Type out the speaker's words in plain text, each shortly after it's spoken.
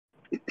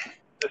This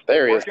thing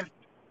There he is. working?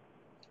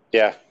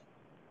 Yeah.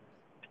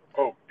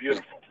 Oh,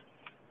 beautiful.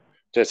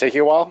 Did it take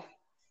you a while?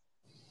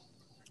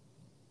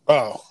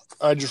 Oh,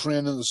 I just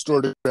ran in the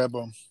store to grab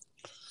a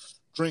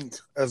drink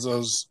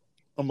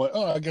I'm like,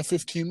 I got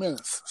 15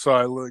 minutes. So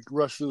I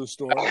rushed to the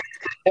store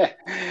and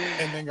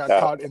then got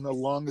caught in the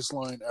longest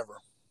line ever.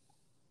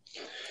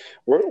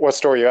 What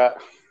store are you at?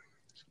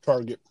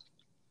 Target.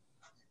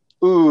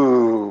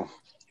 Ooh.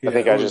 I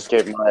think I just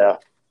gave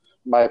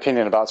my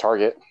opinion about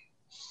Target.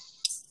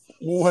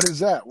 What is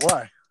that?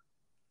 Why?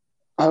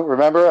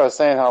 Remember I was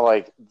saying how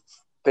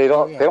they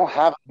don't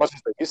have as much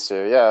as they used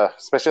to. Yeah,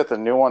 especially at the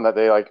new one that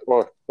they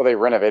they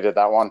renovated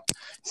that one.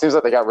 It seems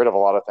like they got rid of a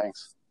lot of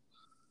things.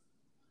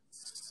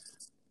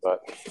 But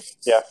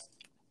yeah,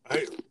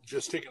 I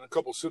just taking a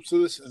couple sips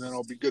of this and then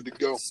I'll be good to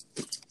go.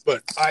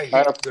 But I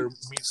hate their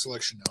meat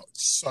selection now. It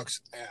sucks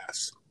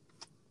ass.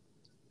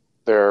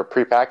 They're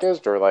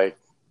prepackaged or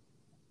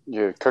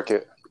you cook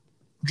it?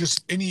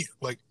 Just any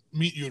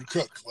meat you would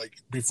cook.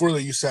 Before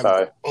they used to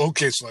have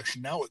okay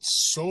selection. Now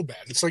it's so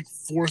bad. It's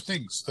 4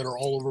 things that are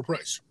all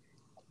overpriced.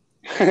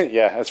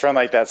 Yeah, it's from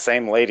that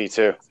same lady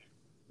too.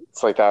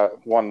 It's that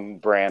one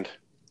brand.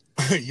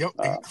 Yep.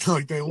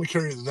 They only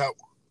carry that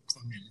one.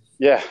 I mean,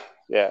 yeah.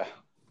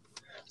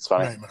 It's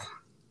funny. Nightmare.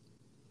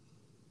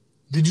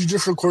 Did you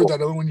just record that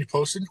other one you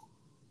posted?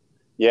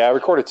 Yeah, I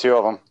recorded 2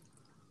 of them.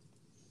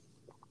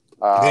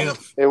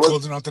 It was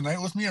closing out the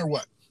night with me or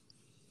what?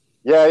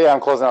 Yeah, I'm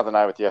closing out the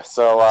night with you.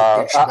 So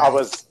I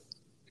was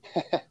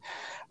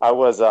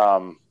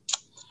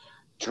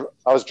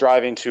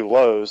driving to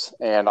Lowe's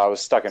and I was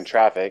stuck in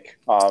traffic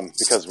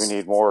because we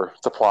need more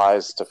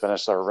supplies to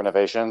finish our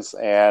renovations.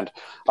 And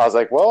I was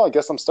like, well, I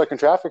guess I'm stuck in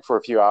traffic for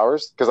a few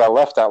hours because I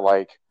left at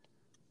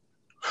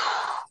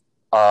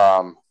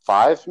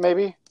 5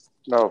 maybe.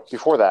 No,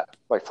 before that,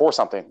 4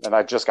 something, and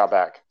I just got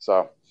back.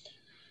 So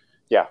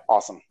yeah,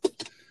 awesome.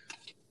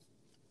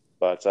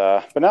 But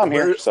now I'm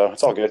here, so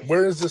it's all good.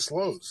 Where is this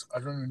Lowe's? I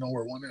don't even know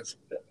where one is.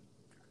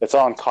 It's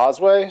on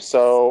Causeway,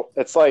 so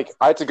it's I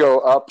had to go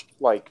up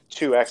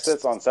 2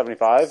 exits on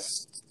 75,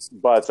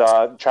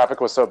 but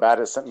traffic was so bad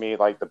it sent me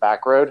the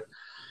back road,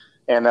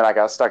 and then I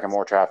got stuck in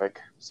more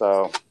traffic.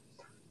 So,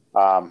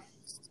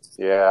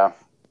 yeah,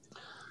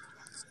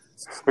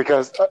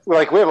 because we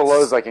have a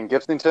Lowe's in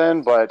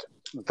Gibsonton, but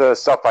the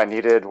stuff I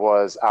needed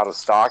was out of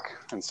stock,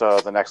 and so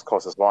the next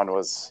closest one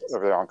was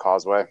over there on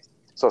Causeway.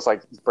 So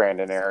it's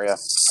Brandon area.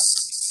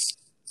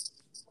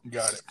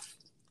 Got it.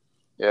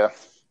 Yeah.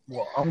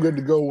 Well, I'm good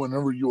to go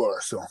whenever you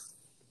are. So,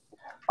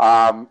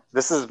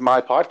 this is my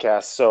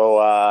podcast.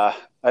 So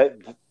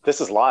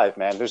this is live,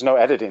 man. There's no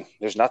editing.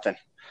 There's nothing.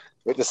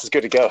 This is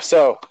good to go.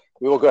 So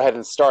we will go ahead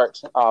and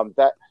start.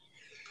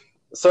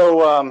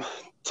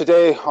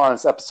 Today on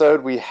this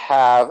episode, we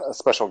have a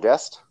special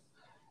guest,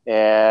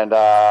 and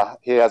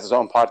he has his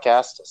own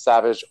podcast,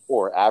 Savage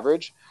or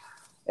Average,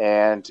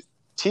 and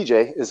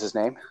TJ is his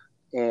name.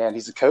 And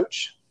he's a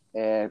coach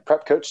and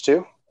prep coach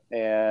too.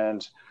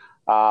 And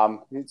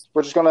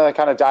we're just going to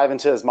kind of dive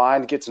into his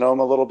mind, get to know him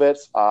a little bit.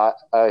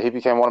 He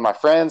became one of my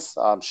friends,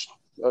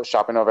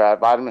 shopping over at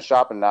Vitamin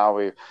Shop. And now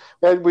we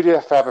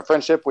do have a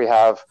friendship. We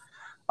have,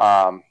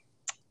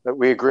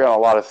 we agree on a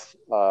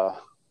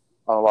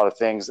lot of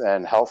things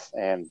in health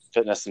and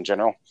fitness in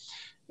general.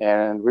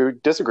 And we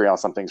disagree on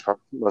some things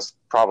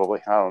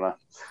probably, I don't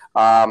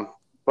know.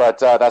 But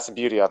that's the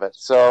beauty of it.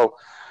 So,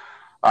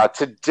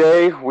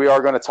 today we are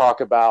going to talk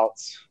about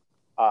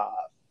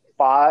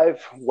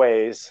 5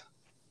 ways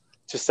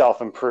to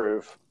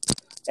self-improve.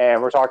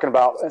 And we're talking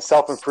about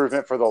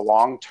self-improvement for the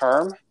long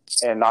term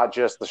and not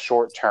just the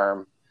short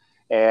term.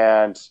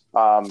 And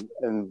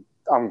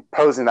I'm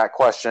posing that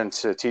question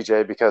to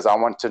TJ because I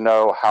want to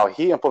know how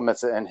he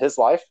implements it in his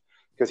life,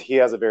 because he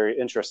has a very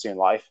interesting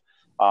life,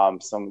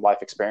 some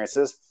life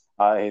experiences.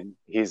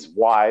 He's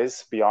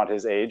wise beyond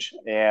his age.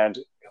 And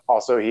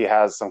also he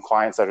has some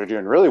clients that are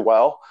doing really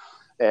well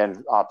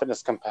and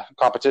fitness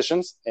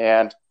competitions,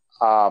 and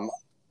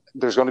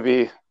there's going to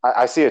be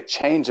I see a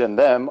change in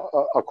them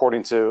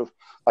according to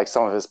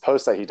some of his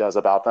posts that he does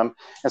about them,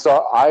 and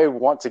so I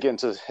want to get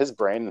into his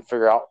brain and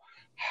figure out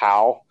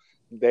how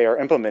they are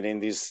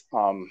implementing these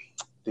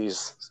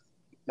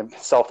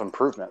self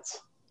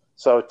improvements.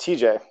 So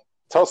TJ,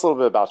 tell us a little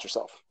bit about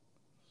yourself.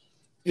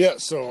 Yeah,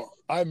 so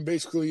I've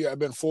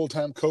been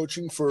full-time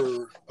coaching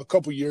for a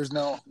couple years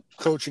now,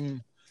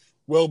 coaching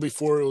well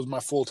before it was my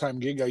full-time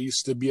gig. I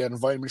used to be at a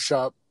Vitamin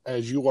Shop,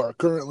 as you are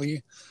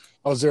currently.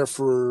 I was there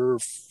for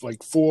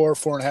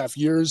 4.5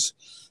 years,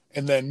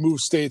 and then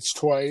moved states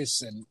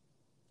twice. And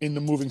in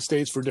the moving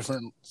states for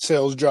different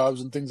sales jobs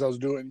and things I was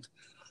doing,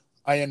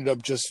 I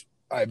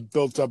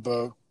built up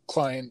a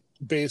client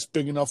base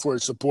big enough where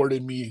it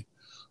supported me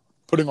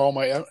putting all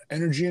my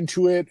energy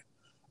into it.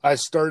 I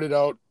started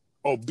out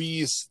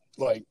obese,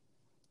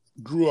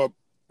 grew up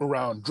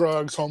around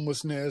drugs,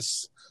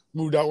 homelessness,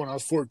 moved out when I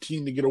was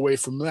 14 to get away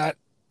from that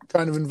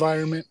kind of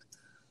environment.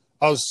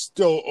 I was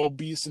still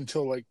obese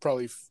until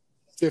probably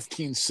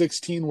 15,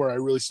 16, where I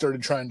really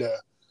started trying to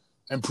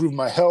improve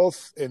my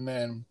health, and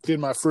then did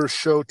my first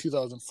show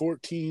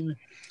 2014.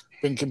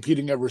 been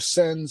competing ever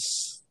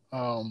since.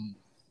 Now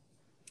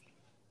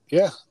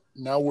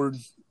we're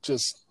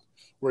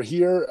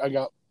here. I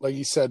got, like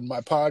you said,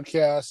 my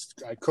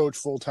podcast. I coach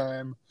full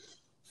time,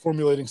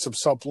 formulating some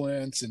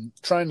supplements and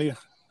trying to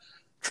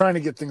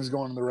get things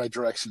going in the right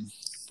direction.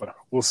 But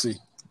we'll see.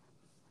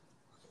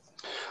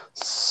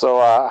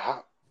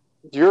 So,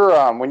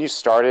 you're when you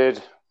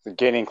started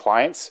gaining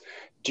clients,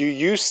 do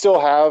you still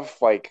have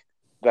like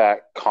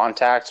that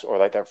contact or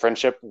like that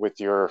friendship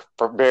with your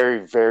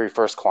very, very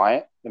first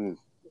client? And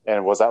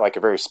was that like a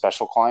very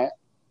special client?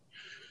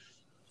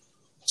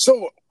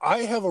 So I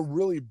have a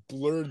really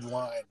blurred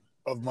line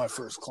of my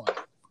first client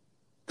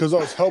because I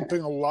was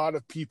helping a lot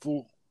of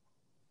people.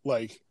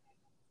 Like,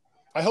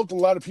 I helped a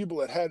lot of people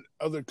that had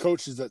other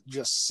coaches that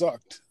just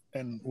sucked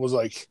and was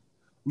like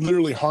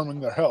literally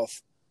harming their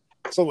health.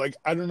 So like,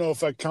 I don't know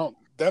if I count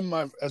them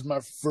as my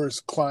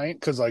first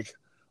client because like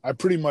I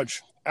pretty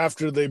much,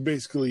 after they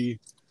basically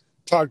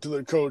talked to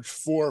their coach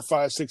 4,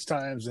 5, 6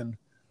 times and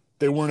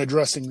they weren't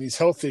addressing these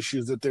health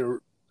issues that they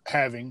were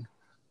having,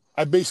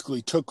 I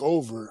basically took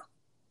over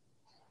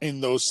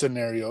in those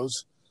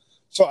scenarios.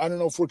 So I don't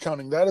know if we're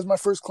counting that as my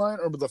first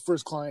client or the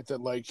first client that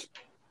like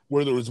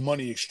where there was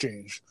money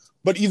exchange.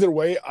 But either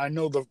way, I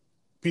know the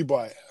people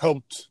I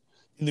helped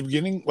in the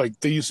beginning, like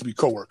they used to be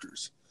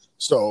coworkers.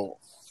 So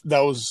that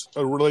was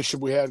a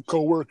relationship we had,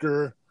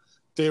 coworker.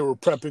 They were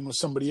prepping with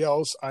somebody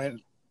else. I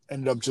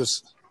ended up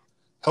just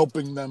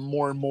helping them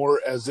more and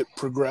more as it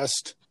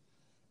progressed.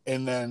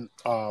 And then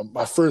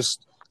my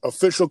first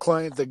official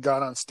client that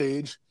got on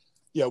stage,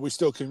 yeah, we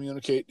still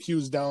communicate. He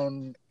was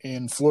down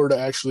in Florida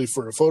actually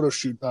for a photo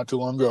shoot not too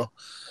long ago,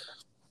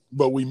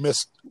 but we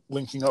missed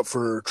linking up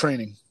for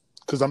training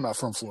because I'm not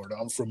from Florida.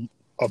 I'm from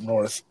up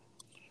north.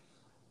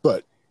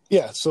 But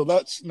yeah, so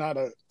that's not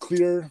a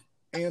clear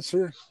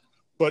answer,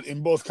 but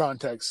in both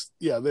contexts,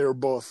 yeah, they were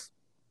both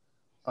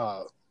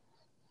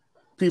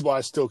people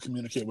I still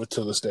communicate with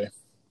to this day.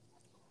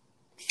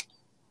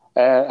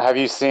 And have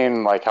you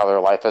seen like how their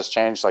life has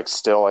changed? Like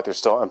still, like they're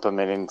still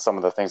implementing some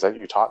of the things that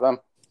you taught them?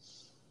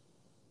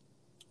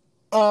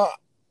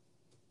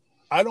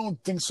 I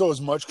don't think so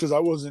as much because I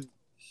wasn't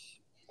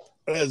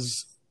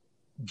as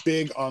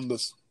big on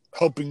this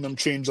helping them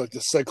change like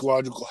the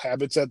psychological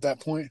habits at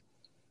that point.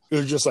 It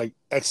was just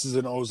X's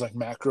and O's, like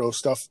macro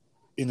stuff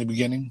in the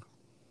beginning.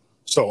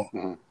 So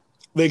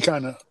they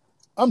kind of,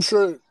 I'm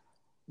sure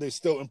they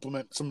still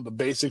implement some of the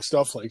basic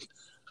stuff. Like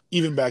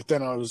even back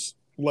then I was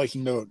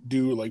liking to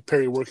do like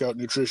peri-workout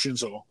nutrition.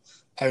 So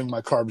having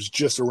my carbs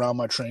just around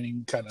my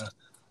training, kind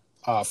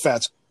of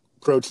fats,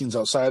 proteins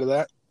outside of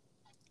that.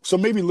 So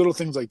maybe little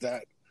things like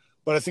that.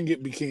 But I think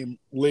it became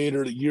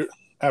later the year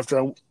after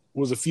I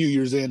was a few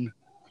years in,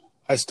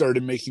 I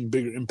started making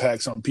bigger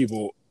impacts on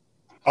people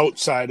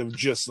outside of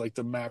just like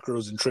the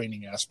macros and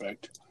training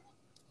aspect.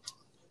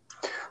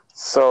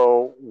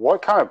 So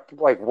what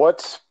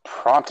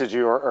prompted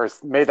you or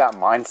made that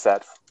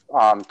mindset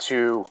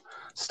to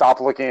stop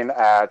looking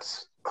at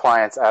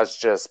clients as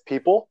just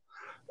people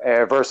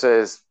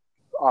versus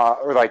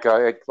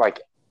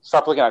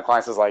stop looking at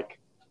clients as like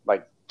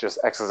just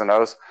X's and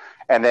O's,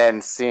 and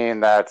then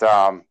seeing that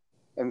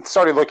and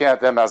started looking at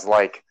them as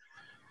like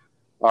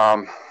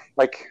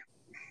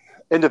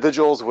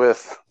individuals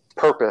with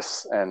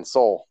purpose and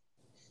soul?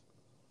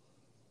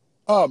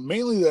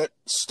 Mainly that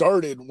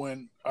started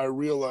when I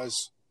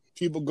realized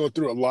people go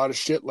through a lot of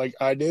shit like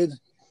I did,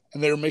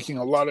 and they were making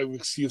a lot of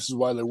excuses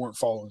why they weren't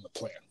following the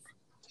plan.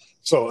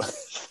 So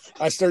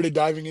I started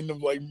diving into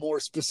like more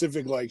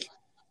specific, like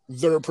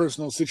their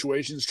personal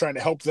situations, trying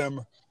to help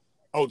them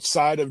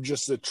outside of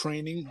just the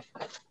training.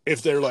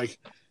 If they're like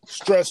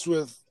stressed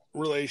with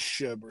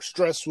relationship or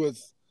stressed with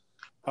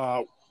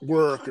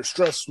work or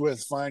stressed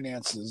with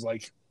finances,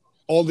 like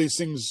all these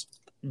things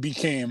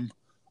became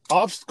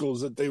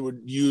obstacles that they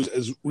would use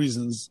as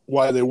reasons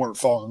why they weren't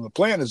following the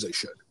plan as they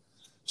should.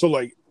 So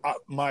like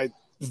my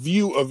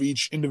view of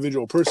each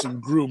individual person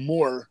grew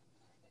more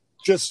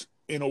just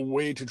in a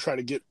way to try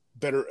to get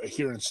better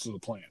adherence to the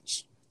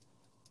plans.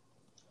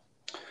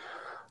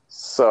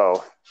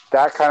 So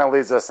that kind of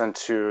leads us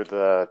into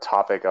the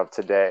topic of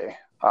today.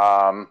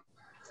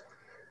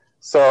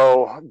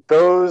 So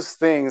those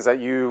things that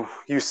you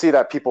see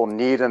that people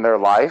need in their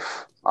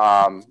life,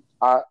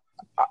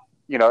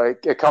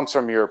 it comes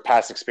from your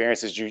past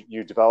experiences.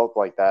 You develop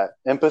like that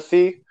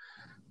empathy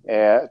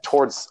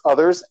towards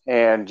others,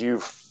 and you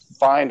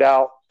find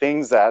out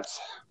things that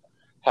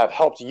have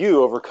helped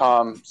you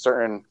overcome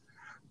certain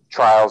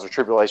trials or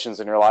tribulations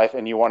in your life,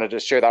 and you wanted to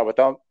share that with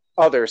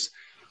others.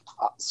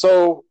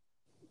 So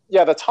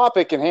yeah, the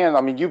topic in hand,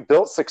 I mean, you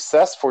built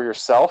success for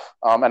yourself,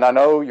 and I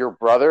know your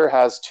brother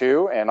has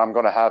too, and I'm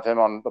going to have him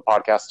on the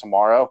podcast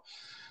tomorrow.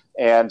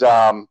 And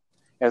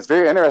it's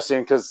very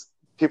interesting because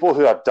people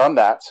who have done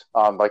that,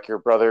 like your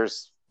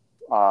brother's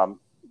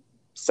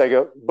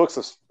Sega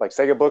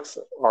books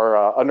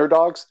are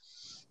underdogs.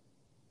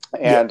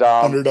 And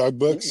Underdog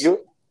books.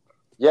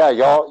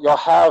 Y'all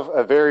have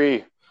a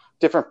very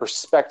different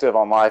perspective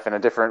on life and a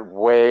different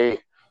way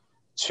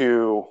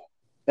to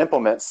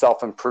implement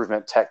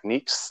self-improvement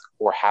techniques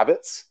or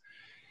habits.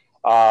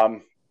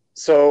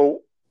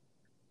 So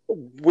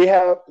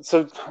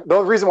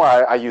the reason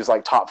why I use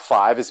like top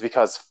 5 is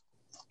because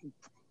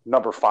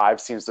number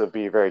 5 seems to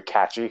be very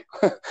catchy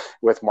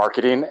with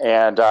marketing,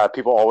 and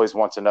people always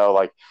want to know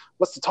like,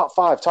 what's the top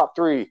 5, top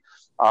 3.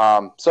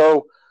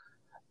 So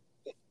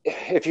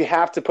if you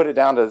have to put it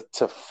down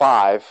to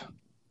five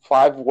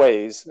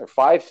ways or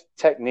 5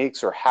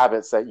 techniques or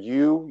habits that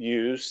you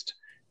used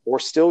or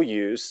still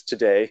use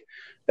today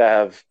that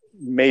have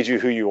made you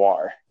who you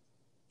are.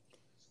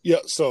 Yeah.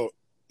 So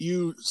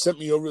you sent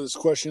me over this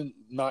question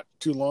not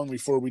too long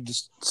before we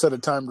just set a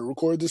time to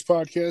record this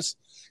podcast,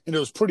 and it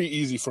was pretty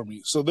easy for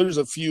me. So there's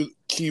a few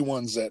key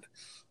ones that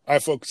I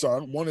focus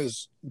on. One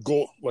is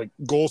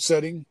goal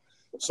setting.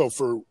 So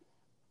for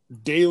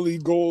daily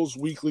goals,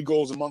 weekly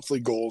goals, and monthly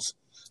goals,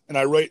 and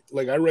I write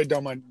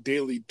down my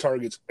daily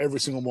targets every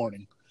single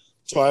morning.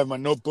 So I have my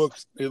notebook.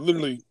 It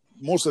literally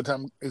most of the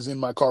time is in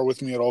my car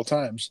with me at all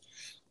times.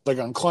 Like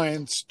on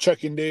clients'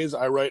 check-in days,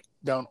 I write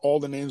down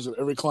all the names of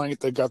every client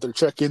that got their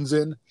check-ins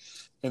in.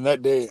 And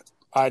that day,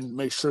 I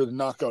make sure to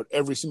knock out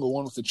every single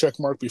one with a check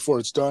mark before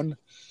it's done.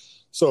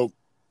 So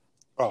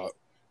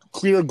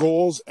clear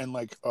goals and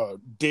like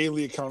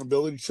daily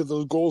accountability to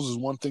those goals is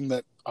one thing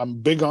that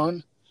I'm big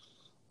on.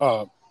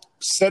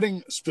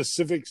 Setting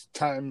specific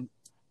time,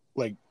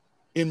 like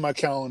in my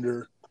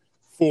calendar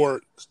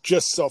for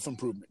just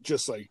self-improvement,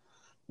 just like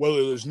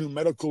whether there's new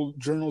medical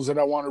journals that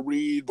I want to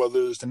read,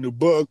 whether there's a new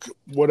book,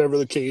 whatever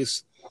the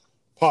case,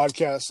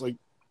 podcasts, like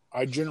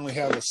I generally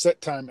have a set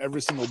time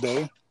every single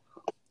day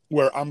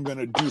where I'm going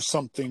to do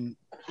something,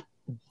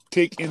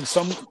 take in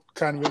some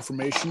kind of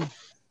information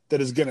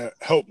that is going to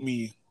help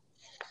me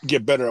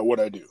get better at what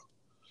I do.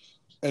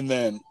 And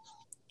then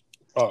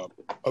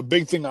a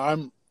big thing,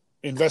 I'm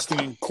investing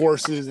in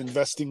courses,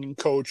 investing in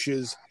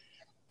coaches,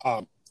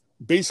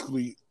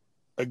 basically,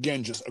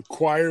 again, just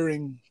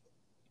acquiring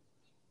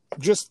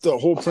just the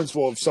whole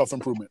principle of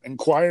self-improvement,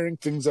 acquiring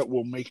things that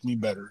will make me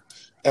better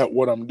at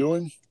what I'm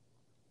doing.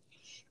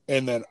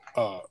 And then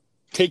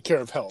take care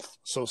of health.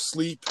 So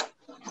sleep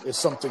is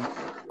something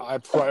I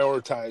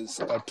prioritize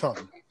a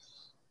ton.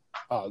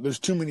 There's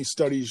too many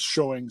studies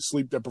showing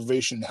sleep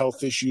deprivation,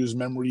 health issues,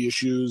 memory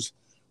issues,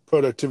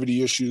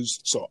 productivity issues.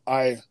 So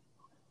I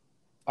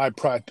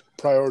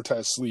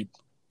prioritize sleep.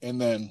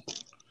 And then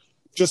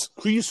just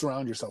who you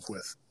surround yourself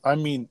with. I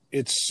mean,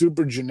 it's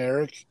super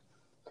generic,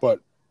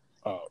 but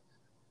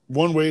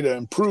one way to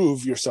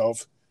improve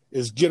yourself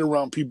is get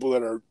around people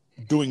that are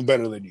doing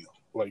better than you.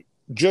 Like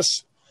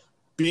just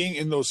being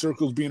in those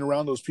circles, being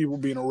around those people,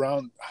 being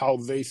around how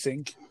they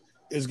think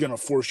is going to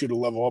force you to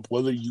level up,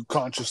 whether you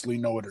consciously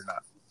know it or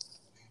not.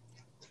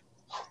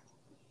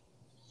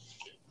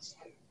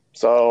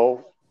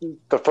 So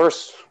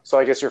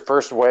I guess your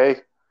first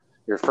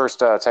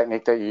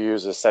technique that you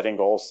use is setting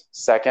goals.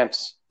 Second,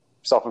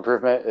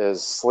 self-improvement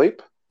is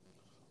sleep.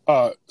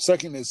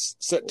 Second is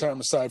set time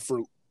aside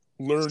for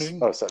learning.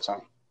 Oh, set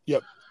time.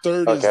 Yep.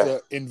 Third is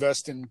to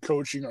invest in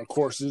coaching or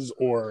courses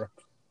or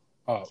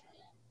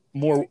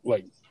more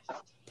like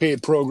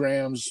paid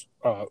programs,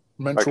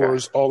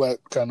 mentors, all that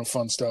kind of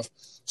fun stuff.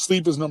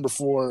 Sleep is number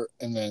 4,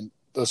 and then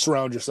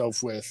surround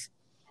yourself with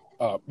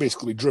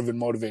basically driven,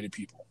 motivated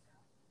people.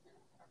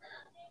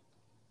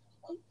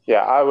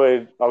 Yeah, I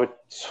would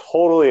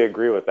totally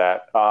agree with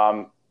that.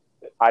 I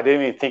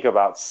didn't even think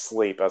about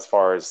sleep as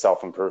far as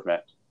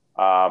self-improvement,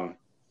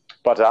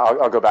 but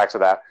I'll go back to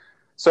that.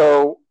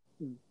 So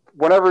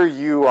whenever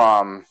you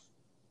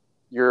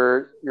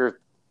your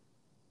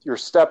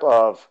step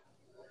of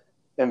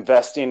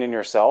investing in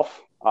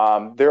yourself,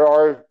 there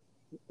are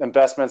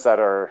investments that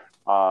are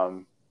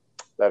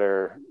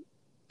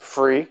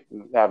free,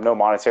 have no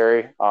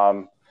monetary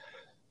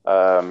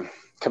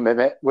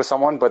commitment with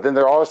someone, but then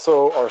there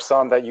also are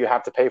some that you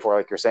have to pay for,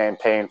 like you're saying,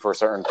 paying for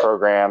certain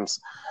programs,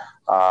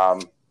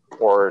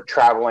 or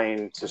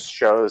traveling to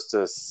shows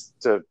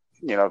to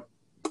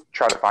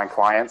try to find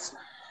clients.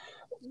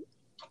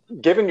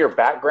 Given your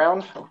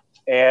background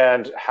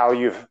and how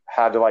you've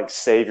had to like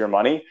save your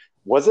money,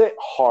 was it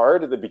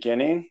hard at the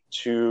beginning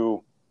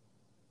to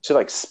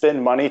like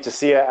spend money, to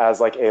see it as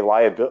like a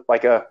liability,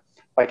 like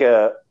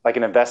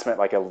an investment,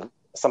 like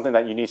something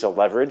that you need to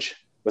leverage?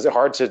 Was it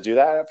hard to do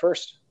that at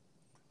first?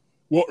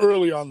 Well,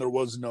 early on there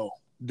was no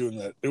doing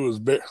that. It was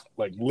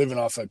like living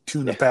off of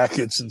tuna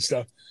packets and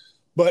stuff.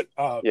 But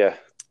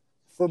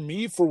for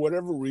me, for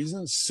whatever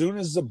reason, soon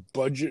as the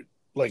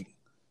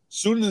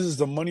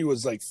money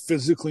was like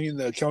physically in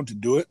the account to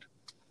do it,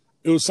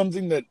 it was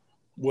something that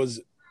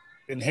was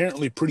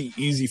inherently pretty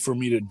easy for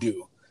me to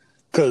do.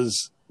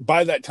 Because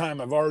by that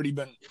time, I've already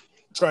been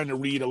trying to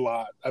read a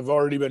lot. I've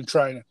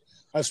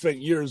spent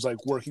years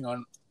like working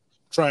on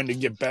trying to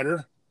get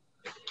better.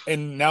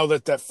 And now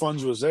that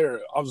funds was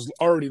there, I was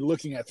already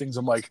looking at things.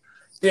 I'm like,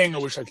 dang, I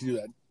wish I could do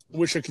that. I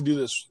wish I could do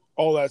this,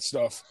 all that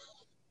stuff.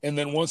 And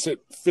then once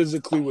it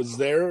physically was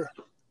there,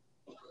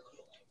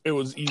 it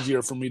was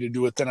easier for me to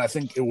do it than I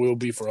think it will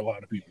be for a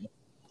lot of people.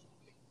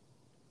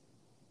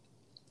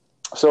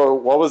 So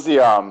what was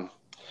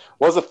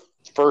the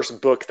first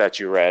book that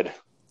you read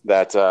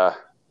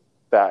that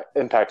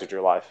impacted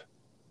your life?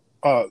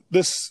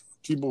 This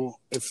people,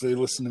 if they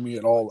listen to me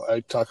at all, I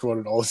talk about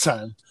it all the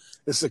time.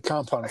 It's The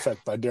Compound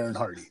Effect by Darren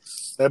Hardy.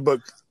 That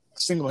book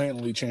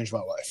single-handedly changed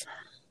my life,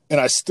 and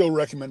I still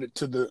recommend it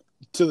to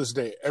this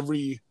day.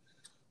 Every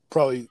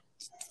probably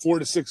 4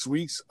 to 6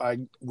 weeks, I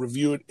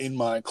review it in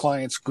my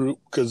clients group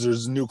because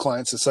there's new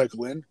clients that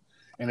cycle in,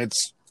 and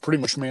it's pretty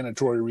much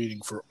mandatory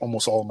reading for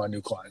almost all of my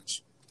new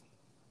clients.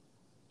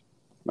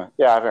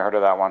 Yeah, I haven't heard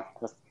of that one.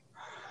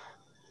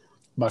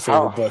 My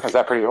favorite book. Is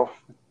that pretty old?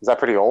 Is that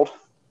pretty old?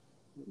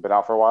 Been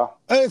out for a while?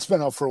 It's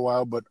been out for a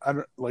while, but I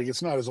don't like.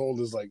 It's not as old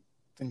as like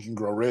Think and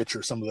Grow Rich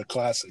or some of the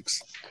classics,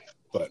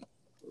 but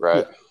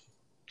right. Yeah,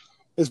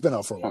 it's been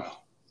out for a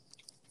while.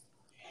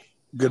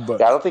 Good book.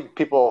 Yeah, I don't think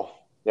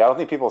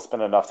people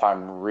spend enough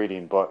time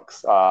reading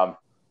books. I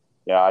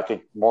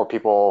think more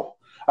people.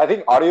 I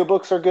think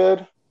audiobooks are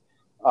good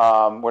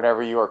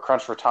whenever you are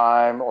crunched for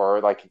time or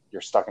like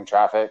you're stuck in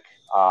traffic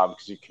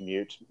because you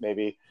commute.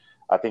 Maybe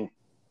I think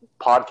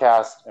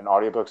podcasts and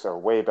audiobooks are a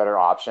way better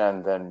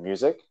option than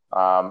music.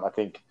 I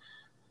think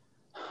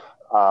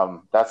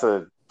that's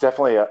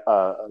definitely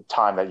a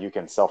time that you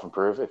can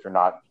self-improve if you're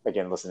not,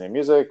 again, listening to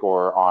music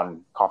or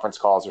on conference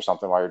calls or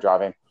something while you're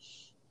driving.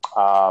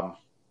 I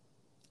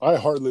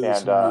hardly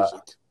listen to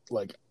music.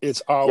 Like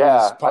it's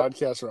always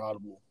podcasts or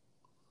Audible.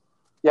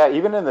 Yeah,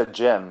 even in the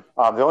gym,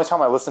 the only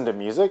time I listen to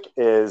music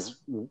is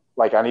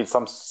like I need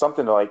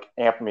something to like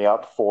amp me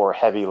up for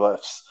heavy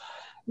lifts.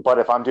 But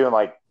if I'm doing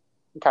like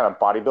kind of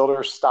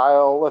bodybuilder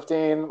style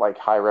lifting, like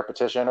high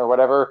repetition or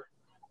whatever,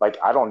 like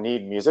I don't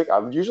need music.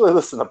 I usually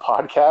listen to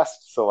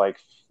podcasts. So like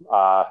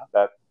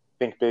that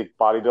Think Big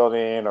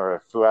Bodybuilding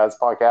or Fuad's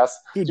podcast.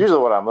 Dude, it's usually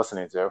what I'm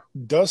listening to.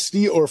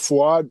 Dusty or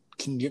Fuad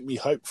can get me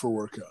hyped for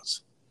workouts.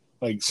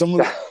 Like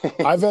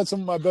I've had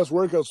some of my best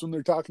workouts when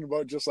they're talking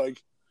about just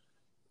like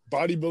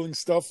bodybuilding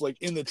stuff,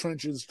 like in the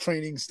trenches,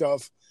 training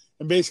stuff,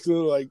 and basically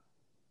like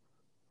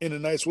in a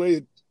nice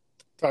way,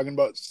 talking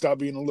about stop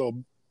being a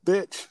little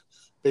bitch,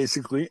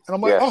 basically. And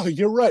I'm like, oh,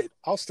 you're right.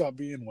 I'll stop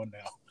being one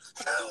now.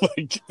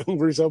 Like it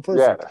works out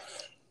perfect.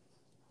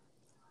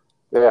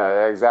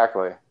 Yeah,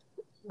 exactly.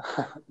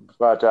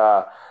 But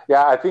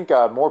I think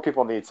more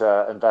people need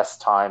to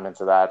invest time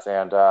into that.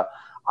 And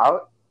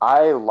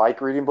I like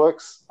reading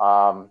books.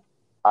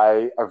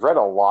 I've read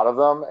a lot of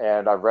them,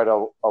 and I've read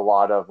a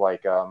lot of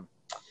like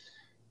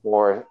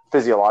more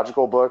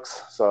physiological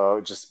books.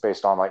 So just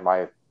based on like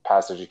my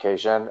past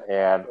education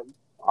and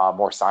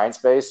more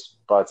science-based.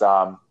 But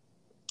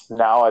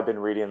now I've been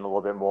reading a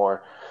little bit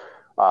more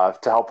to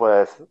help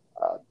with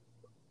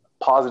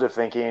positive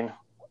thinking,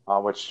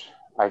 which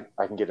I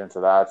can get into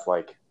that. It's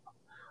like,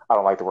 I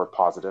don't like the word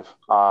positive.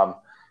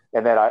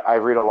 And then I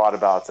read a lot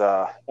about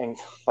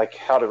like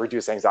how to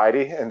reduce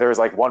anxiety. And there's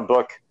like one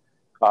book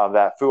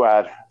that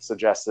Fuad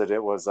suggested.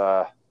 It was,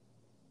 what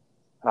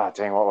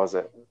was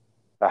it?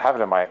 I have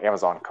it in my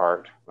Amazon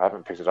cart. I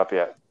haven't picked it up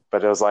yet.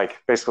 But it was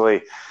like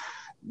basically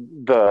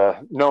the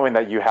knowing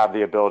that you have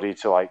the ability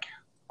to like,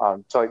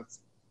 it's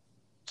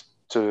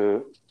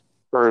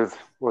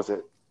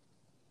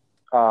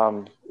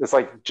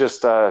like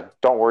just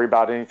don't worry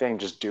about anything,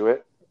 just do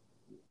it.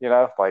 You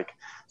know, like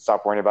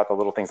stop worrying about the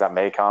little things that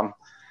may come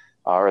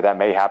or that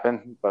may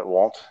happen but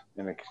won't.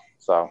 And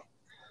so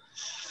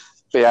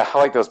yeah, I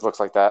like those books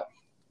like that.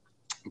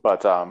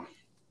 But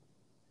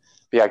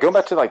yeah, going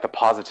back to like the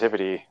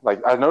positivity,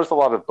 like I've noticed a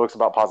lot of books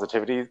about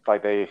positivity,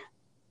 like they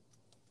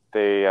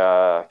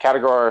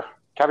categorize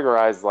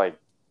like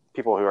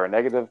people who are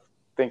negative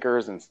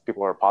thinkers and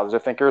people who are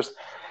positive thinkers,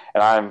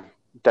 and I'm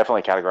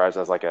definitely categorized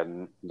as like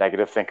a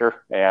negative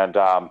thinker. And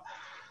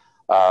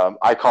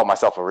I call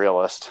myself a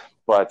realist,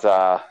 but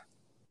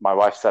my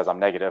wife says I'm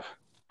negative.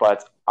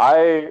 But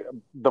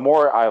the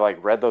more I like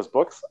read those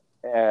books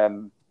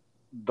and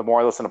the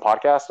more I listen to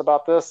podcasts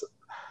about this,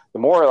 the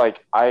more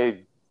like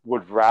I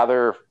would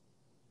rather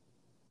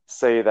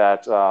say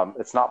that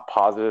it's not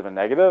positive and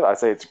negative. I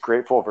say it's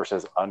grateful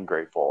versus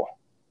ungrateful.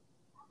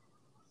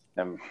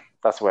 And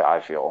that's the way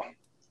I feel.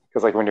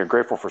 Because like when you're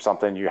grateful for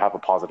something, you have a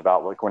positive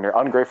outlook. When you're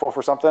ungrateful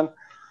for something,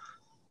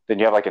 then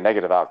you have like a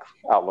negative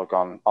outlook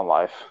on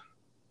life.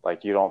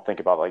 Like you don't think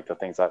about like the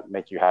things that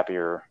make you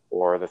happier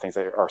or the things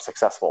that are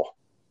successful.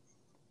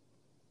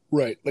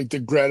 Right. Like the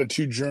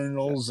gratitude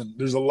journals, and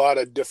there's a lot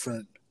of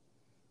different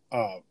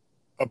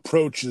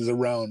approaches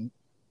around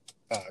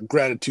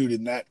gratitude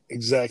in that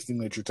exact thing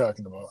that you're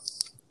talking about.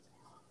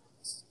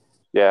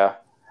 Yeah.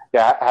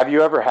 Yeah. Have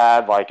you ever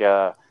had like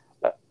an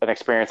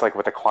experience like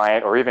with a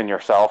client or even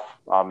yourself,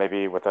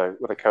 maybe with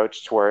a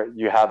coach, to where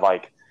you had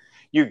like,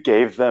 you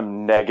gave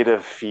them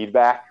negative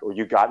feedback or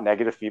you got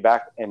negative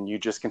feedback and you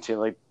just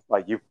continually,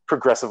 like you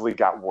progressively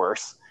got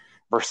worse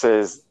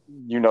versus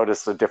you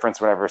noticed a difference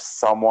whenever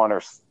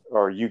someone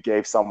or you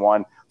gave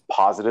someone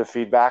positive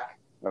feedback,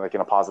 like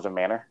in a positive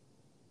manner?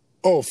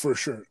 Oh, for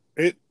sure.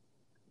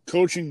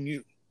 Coaching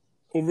you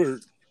over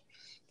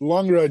the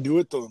longer I do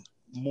it, the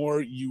more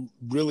you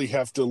really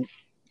have to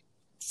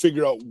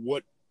figure out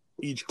what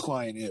each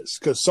client is,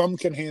 because some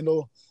can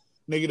handle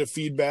negative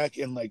feedback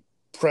and like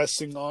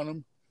pressing on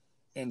them,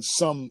 and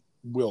some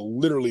will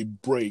literally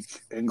break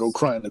and go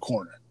cry in the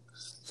corner.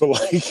 So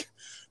like,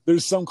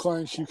 there's some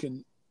clients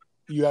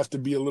you have to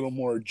be a little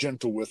more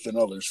gentle with than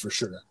others for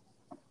sure.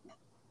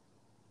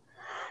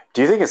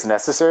 Do you think it's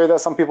necessary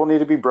that some people need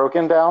to be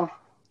broken down?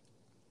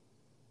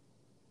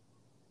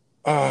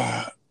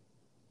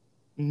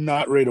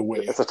 Not right away.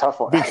 It's a tough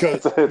one.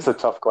 Because it's a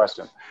tough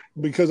question.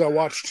 Because I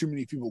watch too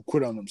many people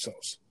quit on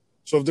themselves.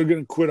 So if they're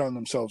going to quit on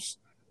themselves,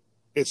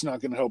 it's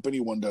not going to help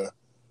anyone to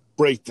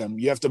break them.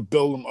 You have to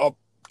build them up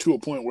to a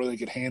point where they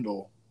could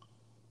handle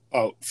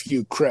a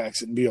few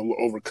cracks and be able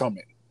to overcome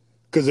it.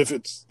 Because if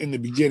it's in the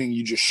beginning,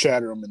 you just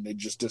shatter them and they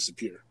just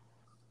disappear.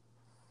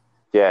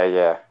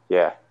 Yeah.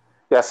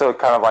 So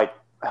kind of like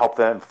help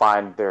them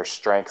find their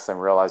strengths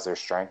and realize their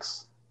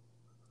strengths.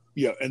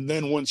 Yeah, and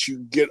then once you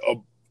get a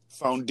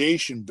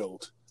foundation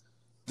built,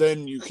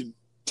 then you can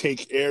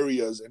take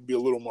areas and be a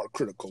little more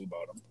critical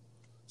about them,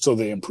 so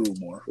they improve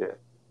more.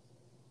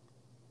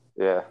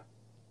 Yeah.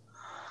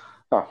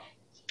 Oh,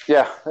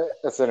 yeah,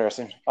 that's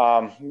interesting.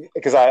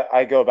 Because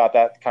I go about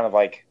that kind of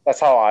like,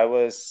 that's how I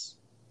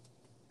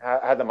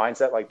had the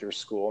mindset, like through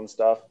school and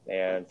stuff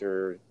and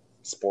through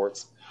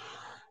sports,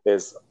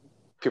 is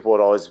people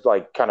would always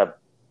like kind of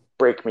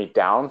break me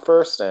down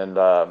first, and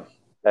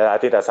I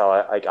think that's how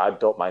I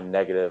built my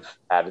negative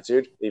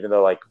attitude, even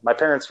though like my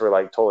parents were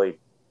like totally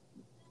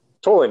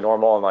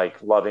normal and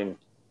like loving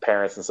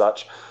parents and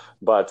such.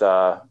 But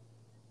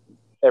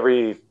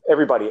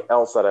everybody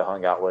else that I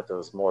hung out with, it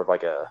was more of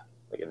like a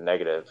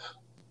negative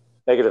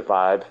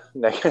vibe,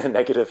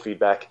 negative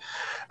feedback.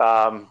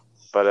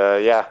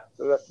 Yeah,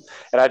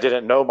 and I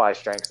didn't know my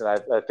strengths. And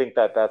I think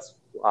that's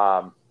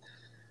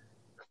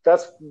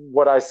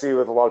what I see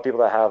with a lot of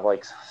people that have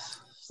like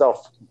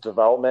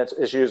self-development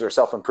issues or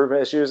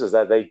self-improvement issues, is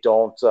that they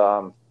don't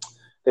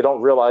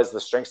realize the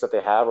strengths that they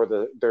have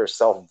or their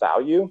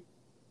self-value.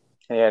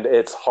 And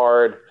it's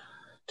hard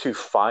to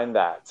find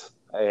that.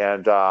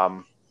 And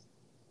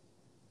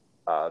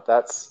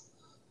that's,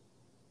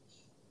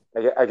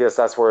 I guess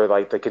that's where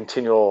like the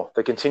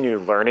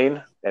continued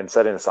learning and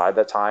setting aside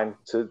that time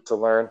to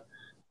learn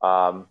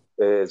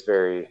is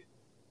very,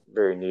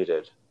 very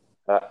needed.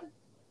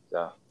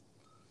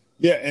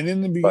 Yeah, and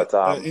in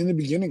the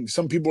beginning,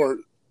 some people are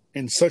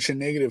in such a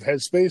negative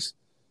headspace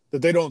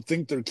that they don't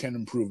think they can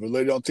improve, or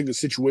they don't think a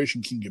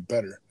situation can get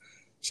better.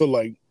 So,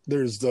 like,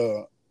 there's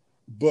the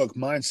book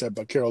Mindset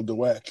by Carol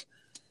Dweck,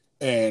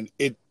 and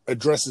it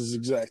addresses the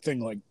exact thing,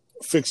 like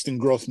fixed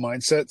and growth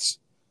mindsets.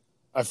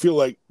 I feel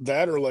like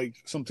that, or like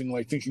something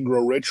like Think and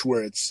Grow Rich,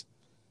 where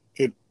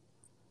it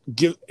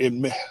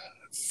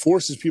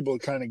forces people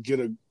to kind of get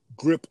a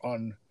grip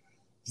on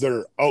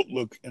their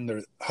outlook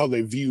and how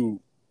they view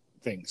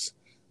things.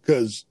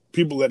 Because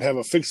people that have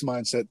a fixed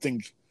mindset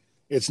think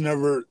it's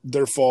never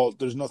their fault,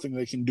 there's nothing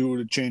they can do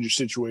to change a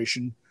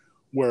situation,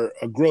 where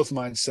a growth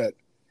mindset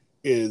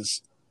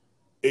is,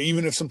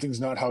 even if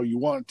something's not how you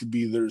want it to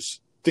be,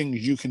 there's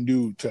things you can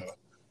do to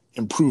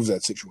improve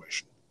that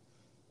situation,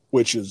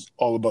 which is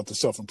all about the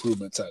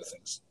self-improvement side of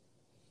things.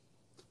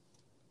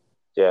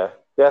 Yeah,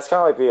 it's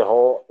kind of like the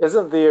whole,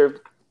 isn't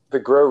the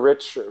Grow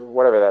Rich, or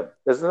whatever that,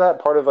 isn't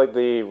that part of like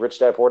the Rich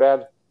Dad Poor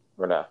Dad,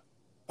 or no?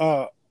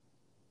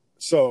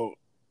 So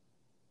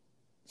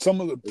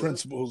some of the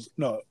principles,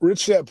 no,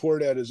 Rich Dad Poor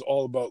Dad is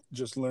all about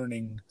just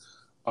learning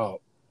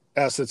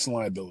assets and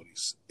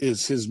liabilities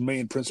is his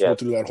main principle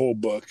through that whole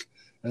book.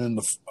 And then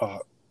the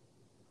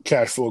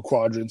cash flow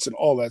quadrants and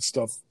all that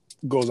stuff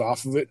goes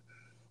off of it,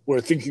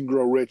 where Think and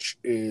Grow Rich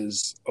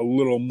is a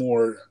little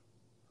more,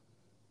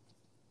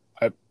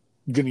 I'm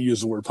going to use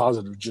the word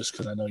positive just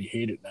because I know you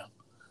hate it now,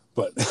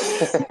 but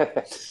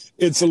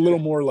it's a little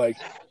more like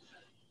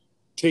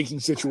taking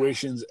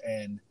situations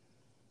and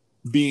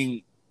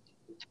being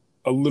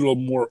a little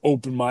more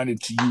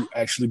open-minded to you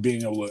actually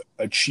being able to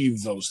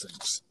achieve those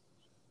things.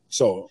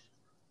 So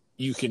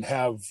you can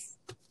have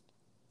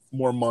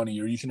more money,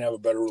 or you can have a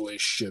better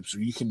relationships, or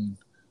you can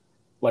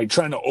like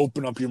trying to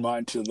open up your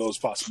mind to those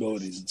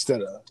possibilities,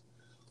 instead of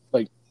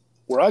like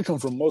where I come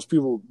from, most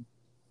people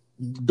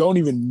don't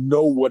even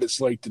know what it's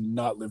like to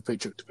not live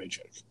paycheck to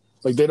paycheck.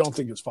 Like they don't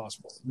think it's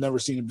possible. Never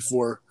seen it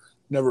before.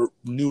 Never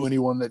knew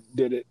anyone that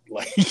did it.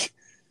 Like,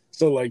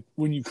 so like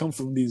when you come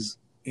from these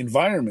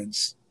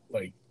environments,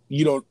 like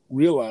you don't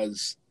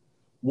realize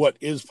what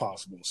is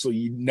possible. So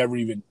you never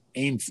even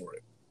aim for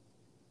it.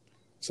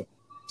 So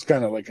it's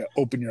kind of like an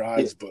open your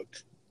eyes book.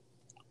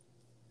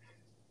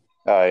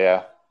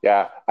 Yeah.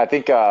 I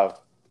think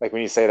like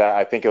when you say that,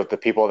 I think of the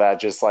people that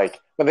just like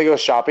when they go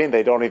shopping,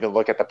 they don't even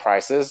look at the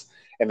prices,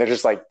 and they're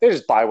just like, they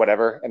just buy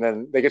whatever, and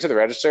then they get to the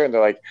register and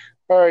they're like,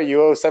 all right,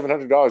 you owe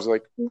 $700. They're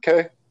like,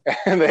 okay,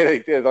 and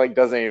it like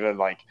doesn't even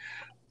like,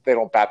 they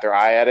don't bat their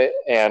eye at it.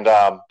 And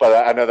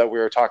but I know that we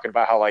were talking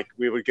about how like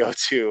we would go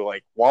to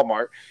like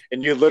Walmart,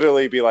 and you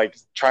literally be like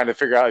trying to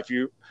figure out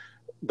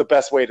the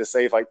best way to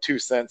save like 2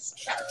 cents,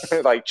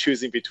 like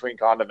choosing between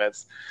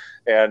condiments.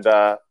 And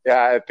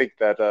I think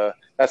that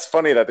that's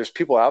funny that there's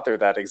people out there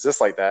that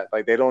exist like that.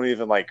 Like they don't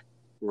even like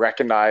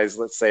recognize,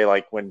 let's say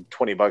like when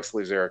 $20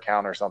 leaves their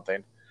account or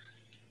something.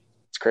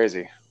 It's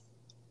crazy.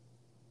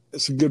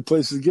 It's a good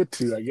place to get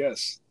to, I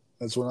guess.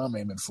 That's what I'm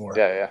aiming for.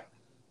 Yeah.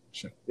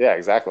 Sure. Yeah,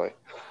 exactly.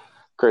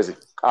 Crazy.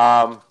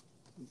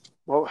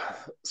 Well,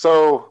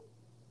 so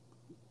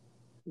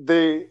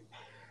the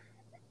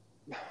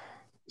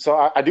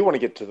so I do want to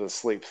get to the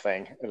sleep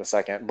thing in a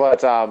second,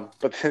 but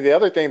the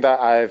other thing that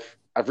I've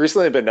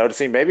recently been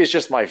noticing, maybe it's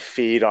just my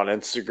feed on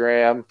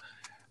Instagram,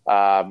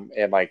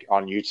 and like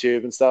on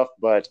YouTube and stuff,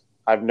 but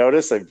I've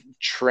noticed a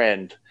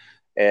trend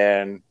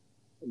in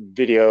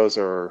videos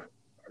or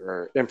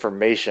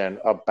information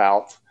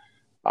about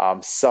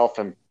self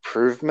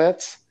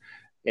improvement,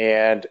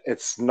 and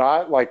it's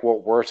not like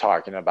what we're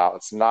talking about.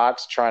 It's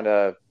not trying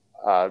to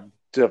uh,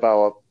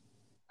 develop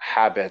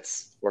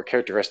habits or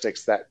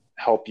characteristics that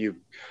help you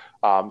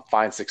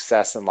find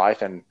success in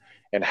life and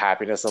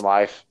happiness in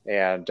life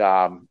and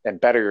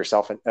better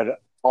yourself in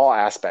all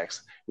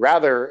aspects.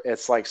 Rather,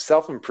 it's like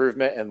self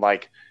improvement and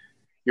like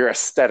your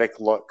aesthetic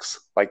looks.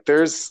 Like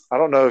there's, I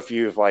don't know if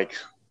you've like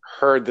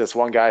heard this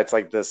one guy. It's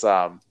like this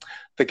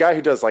the guy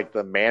who does like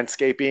the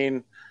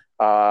manscaping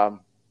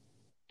um,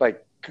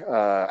 like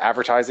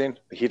advertising.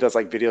 He does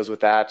like videos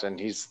with that, and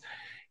he's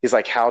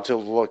like how to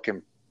look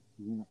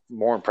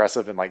more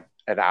impressive in like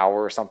an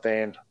hour or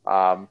something.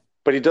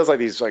 But he does like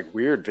these like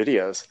weird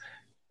videos,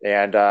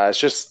 and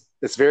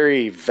it's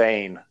very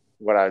vain,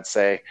 what I would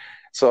say.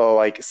 So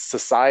like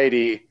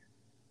society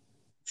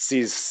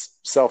sees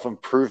self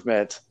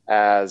improvement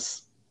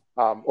as,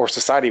 or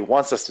society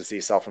wants us to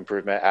see self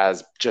improvement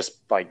as just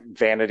like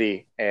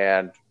vanity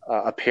and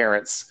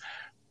appearance,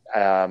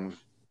 um,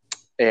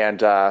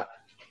 and I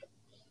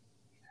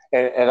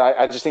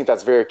just think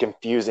that's very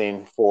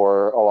confusing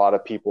for a lot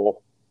of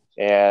people,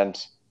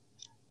 and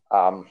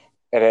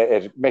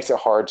it makes it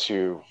hard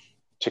to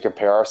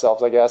compare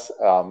ourselves, I guess,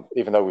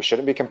 even though we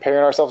shouldn't be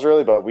comparing ourselves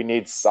really, but we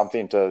need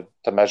something to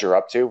measure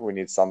up to. We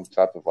need some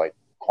type of like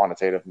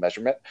quantitative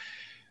measurement.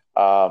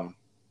 Um,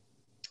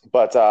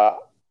 but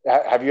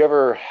have you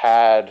ever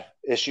had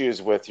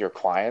issues with your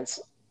clients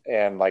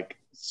and like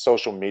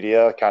social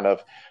media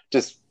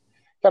just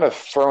kind of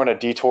throwing a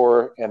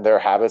detour in their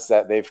habits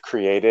that they've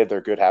created, their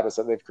good habits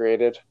that they've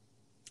created?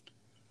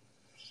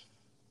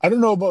 I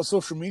don't know about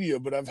social media,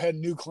 but I've had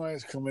new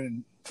clients come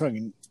in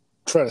and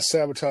try to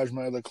sabotage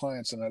my other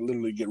clients, and I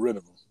literally get rid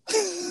of them.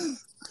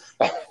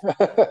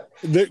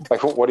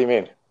 Like, what do you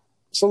mean?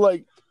 So,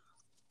 like,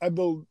 I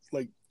build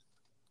like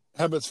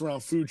habits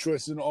around food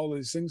choices and all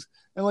these things,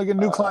 and like a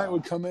new client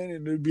would come in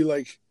and it'd be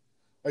like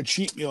a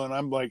cheat meal, and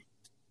I'm like,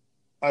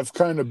 I've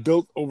kind of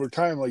built over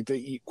time, like they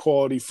eat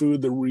quality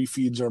food. The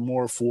refeeds are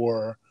more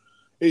for,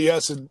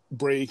 yes, a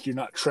break. You're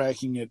not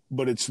tracking it,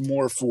 but it's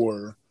more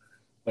for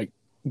like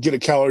get a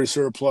calorie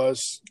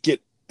surplus,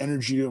 get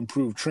energy to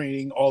improve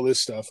training, all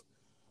this stuff,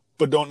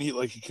 but don't eat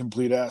like a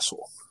complete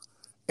asshole.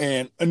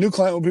 And a new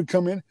client would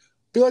come in,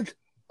 be like,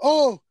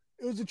 oh,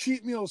 it was a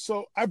cheat meal,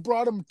 so I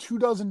brought him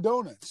 24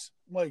 donuts.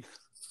 I'm like,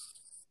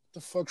 what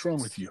the fuck's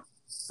wrong with you?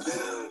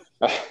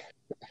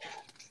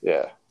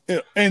 Yeah.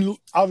 And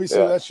obviously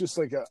that's just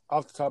like a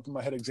off the top of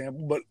my head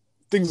example, but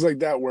things like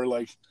that where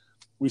like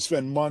we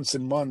spend months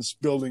and months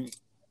building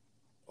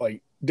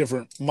like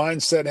different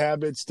mindset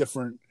habits,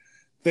 different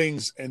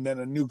things, and then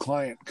a new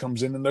client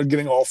comes in and they're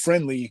getting all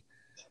friendly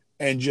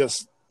and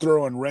just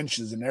throwing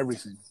wrenches and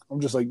everything.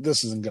 I'm just like,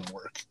 this isn't gonna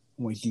work.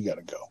 I'm like, you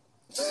gotta go.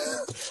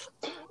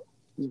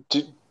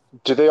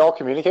 Do they all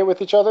communicate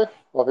with each other,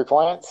 all of your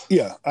clients?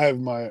 Yeah, I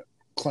have my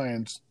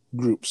clients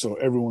group, so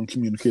everyone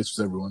communicates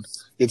with everyone.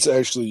 It's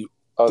actually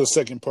the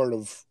second part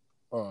of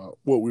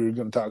what we were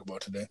going to talk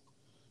about today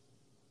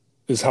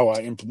is how I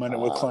implement it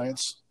with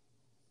clients.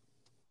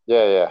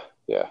 Yeah.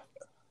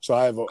 So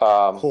I have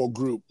a whole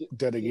group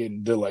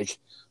dedicated to like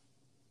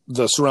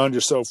the surround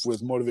yourself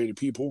with motivated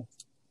people.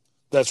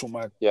 That's what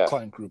my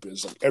client group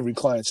is. Like every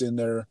client's in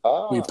there.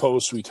 We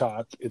post, we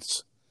talk.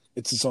 It's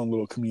its own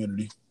little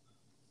community.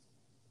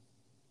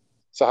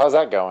 So how's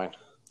that going?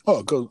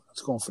 Oh,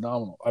 it's going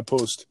phenomenal. I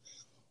post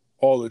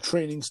all the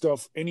training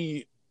stuff,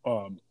 any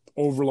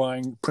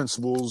overlying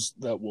principles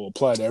that will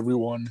apply to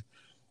everyone,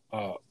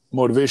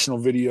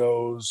 motivational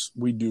videos.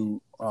 We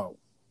do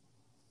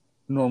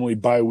normally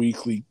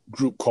bi-weekly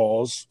group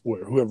calls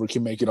where whoever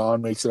can make it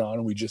on makes it on,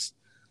 and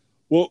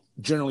we'll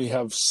generally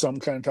have some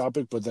kind of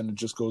topic, but then it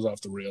just goes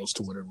off the rails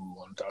to whatever we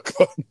want to talk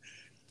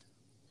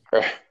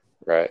about.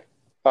 Right.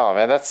 Oh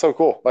man, that's so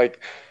cool.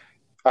 Like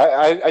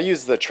I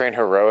use the Train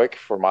Heroic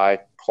for my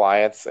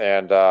clients,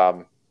 and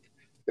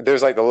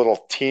there's like the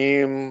little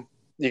team.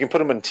 You can put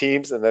them in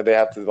teams, and then they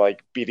have to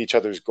like beat each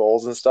other's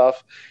goals and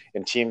stuff.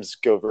 And teams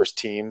go versus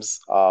teams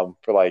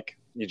for like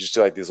you just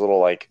do like these little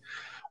like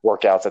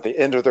workouts at the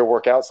end of their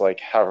workouts, like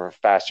however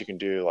fast you can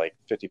do like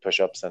 50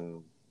 push-ups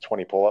and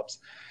 20 pull-ups.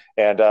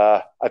 And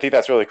I think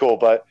that's really cool,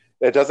 but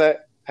it doesn't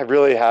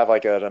really have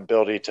like an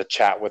ability to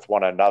chat with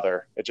one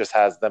another. It just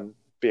has them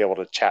be able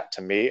to chat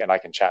to me, and I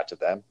can chat to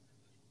them.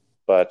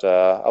 But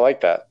I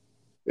like that.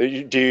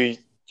 Do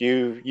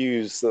you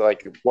use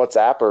like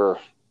WhatsApp or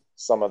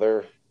some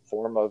other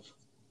form of?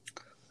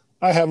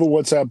 I have a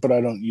WhatsApp, but I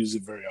don't use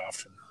it very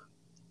often.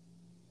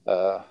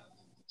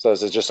 So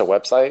is it just a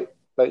website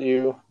that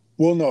you?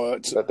 Well, no,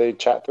 that they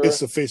chat through.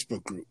 It's a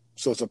Facebook group,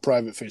 so it's a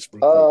private Facebook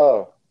group.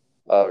 Oh,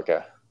 Oh,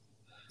 okay.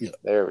 Yeah.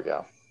 There we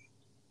go.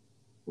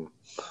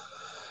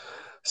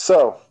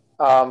 So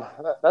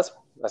that's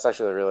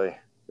actually a really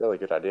really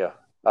good idea.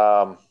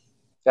 Yeah,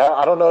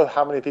 I don't know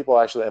how many people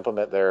actually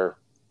implement their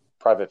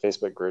private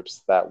Facebook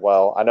groups that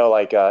well. I know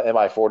like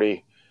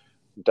MI40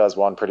 does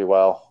one pretty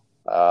well.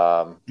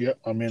 Yeah,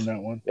 I'm in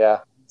that one.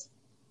 Yeah,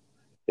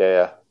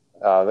 yeah.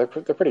 They're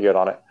pretty good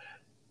on it.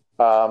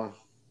 Um,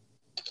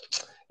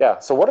 yeah.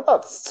 So what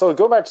about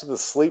go back to the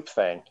sleep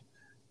thing?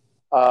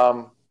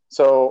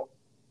 So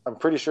I'm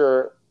pretty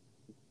sure.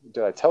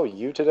 Did I tell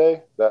you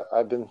today that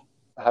I've been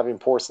having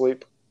poor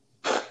sleep?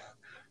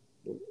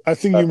 I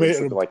think I've you been made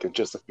sleeping like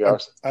just a few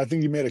hours. I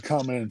think you made a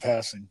comment in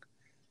passing.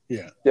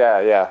 Yeah.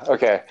 Yeah.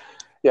 Okay.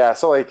 Yeah.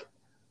 So like,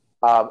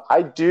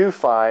 I do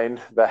find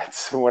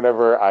that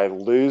whenever I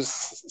lose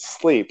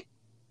sleep,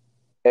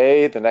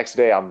 the next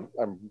day I'm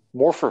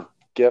more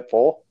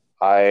forgetful.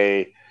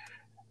 Let's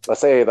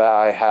say that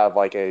I have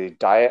like a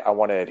diet I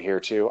want to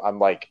adhere to. I'm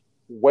like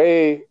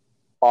way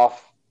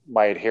off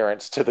my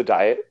adherence to the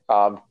diet.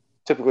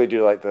 Typically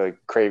do like the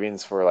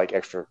cravings for like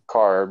extra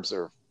carbs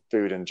or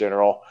food in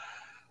general.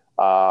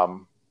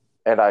 And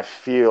I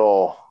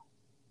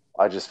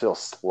just feel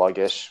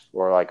sluggish,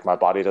 or like my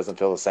body doesn't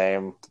feel the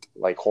same,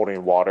 like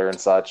holding water and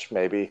such,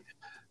 maybe.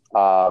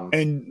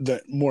 And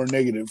the more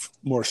negative,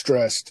 more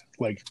stressed.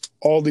 Like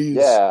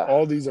Yeah.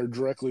 all these are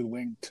directly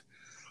linked.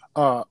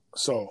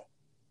 So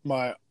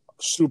my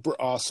super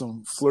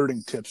awesome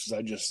flirting tips is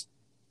I just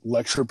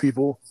lecture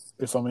people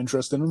if I'm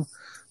interested in them.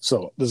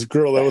 So this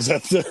girl that was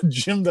at the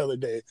gym the other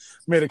day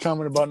made a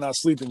comment about not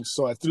sleeping.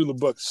 So I threw the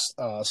books,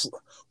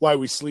 Why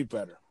We Sleep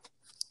Better,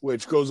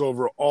 which goes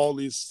over all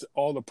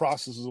the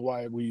processes of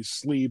why we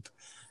sleep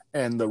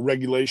and the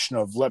regulation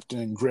of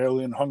leptin and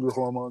ghrelin, hunger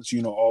hormones.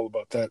 You know all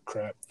about that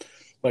crap.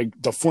 Like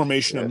the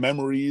formation of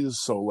memories.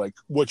 So like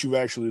what you've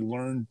actually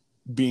learned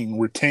being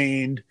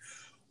retained,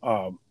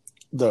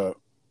 the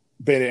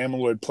beta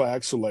amyloid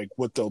plaques. So like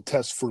what they'll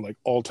test for like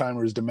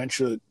Alzheimer's,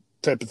 dementia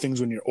type of things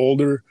when you're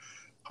older,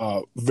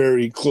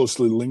 very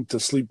closely linked to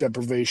sleep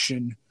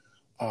deprivation,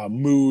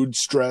 mood,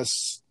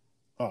 stress.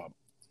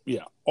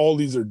 All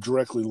these are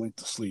directly linked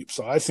to sleep.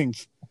 So I think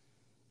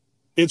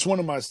it's one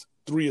of my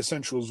 3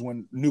 essentials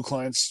when new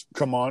clients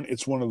come on.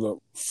 It's one of the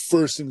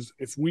first things.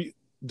 If we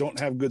don't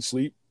have good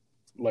sleep,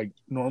 like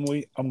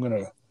normally, I'm going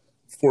to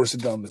force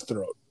it down the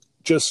throat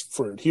just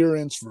for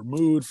adherence, for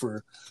mood,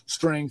 for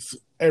strength.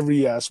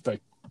 Every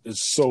aspect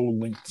is so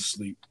linked to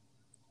sleep.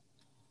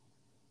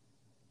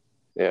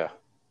 Yeah.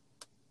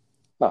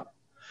 Huh.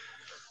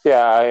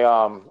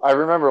 Yeah. I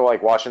remember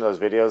like watching those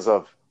videos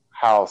of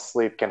how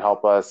sleep can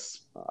help us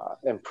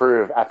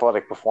improve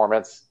athletic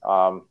performance.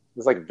 It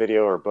was like a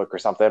video or a book or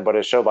something, but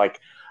it showed like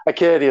a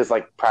kid, he was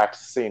like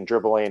practicing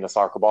dribbling a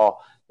soccer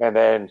ball, and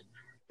then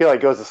he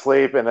like goes to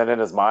sleep, and then in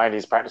his mind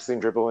he's practicing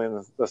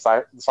dribbling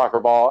the soccer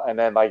ball, and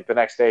then like the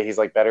next day he's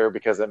like better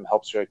because it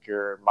helps like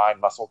your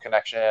mind muscle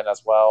connection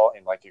as well,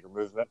 and like your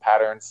movement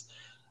patterns.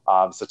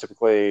 So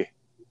typically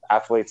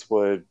athletes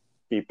would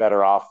be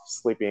better off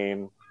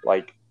sleeping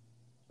like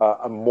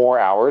more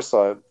hours.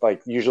 So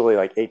like usually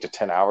like 8 to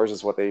 10 hours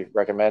is what they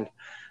recommend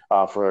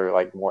for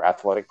like more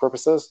athletic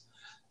purposes.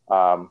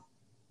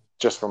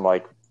 Just from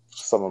like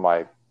some of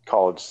my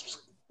college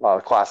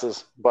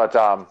classes, but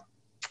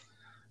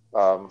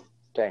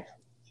dang,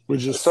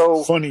 which is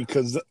so funny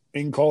because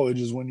in college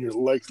is when you're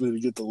likely to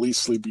get the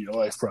least sleep of your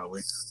life,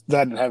 probably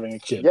that and having a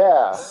kid.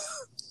 Yeah.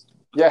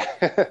 Yeah.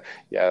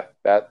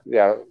 I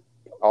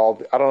don't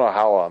know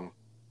how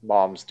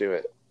moms do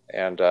it,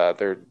 and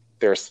they're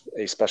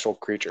a special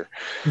creature.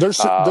 They're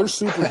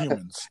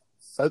superhumans.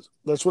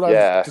 That's what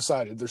I've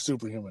decided. They're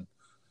superhuman.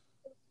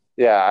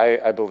 Yeah,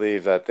 I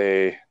believe that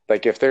they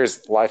like if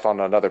there's life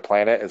on another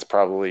planet, it's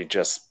probably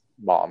just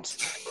moms.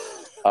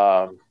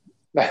 So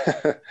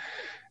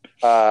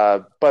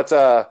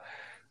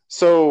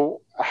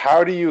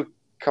how do you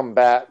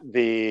combat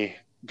the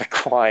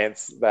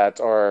clients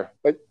that are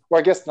like? Well,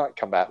 I guess not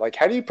combat. Like,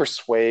 how do you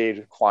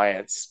persuade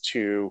clients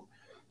to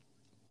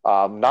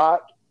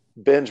not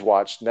binge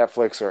watch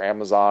Netflix or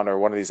Amazon or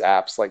one of these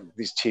apps, like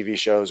these TV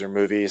shows or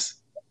movies?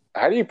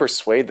 How do you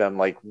persuade them?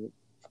 Like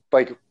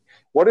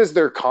what is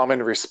their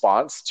common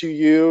response to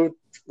you?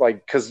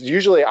 Like, because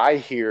usually I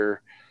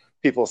hear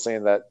people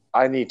saying that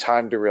I need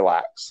time to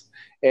relax,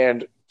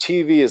 and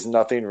TV is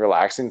nothing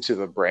relaxing to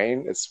the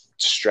brain. It's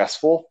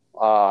stressful.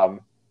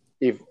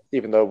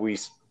 Even though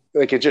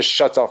it just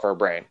shuts off our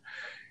brain,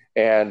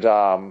 and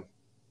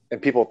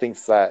people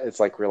think that it's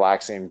like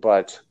relaxing,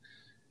 but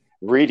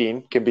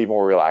reading can be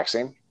more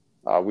relaxing.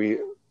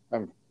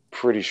 I'm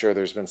pretty sure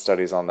there's been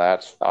studies on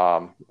that.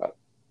 I'm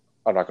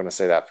not going to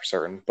say that for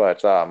certain,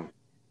 but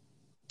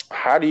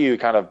how do you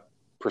kind of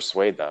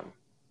persuade them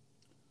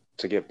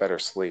to get better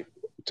sleep,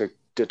 to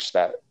ditch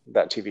that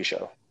TV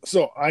show?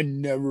 So I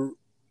never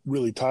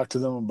really talk to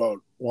them about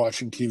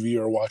watching TV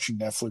or watching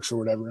Netflix or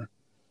whatever.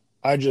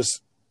 I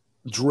just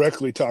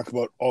directly talk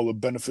about all the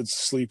benefits of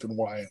sleep and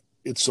why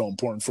it's so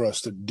important for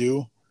us to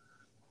do,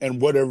 and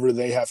whatever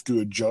they have to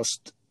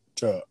adjust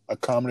to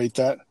accommodate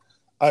that.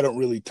 I don't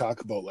really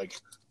talk about like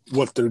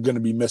what they're going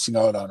to be missing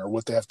out on or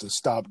what they have to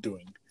stop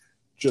doing.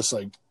 Just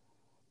like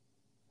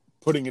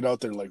putting it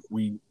out there, like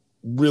we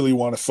really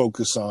want to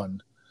focus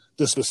on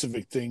this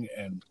specific thing,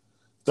 and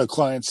the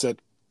clients that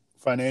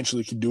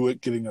financially can do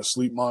it, getting a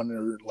sleep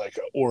monitor like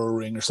an Oura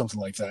Ring or something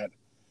like that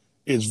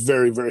is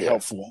very, very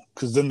helpful,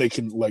 because then they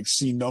can like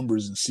see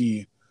numbers and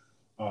see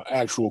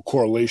actual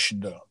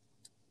correlation to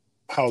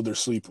how their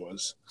sleep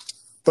was.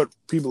 But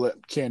people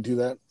that can't do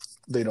that,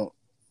 they don't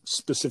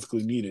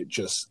specifically need it.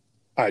 Just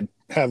I'd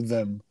have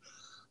them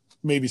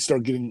maybe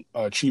start getting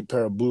a cheap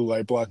pair of blue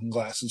light blocking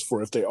glasses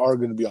for if they are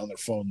going to be on their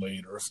phone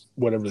late or if,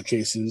 whatever the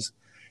case is,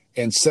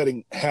 and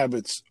setting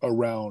habits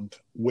around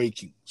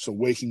waking. So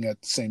waking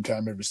at the same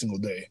time every single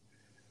day.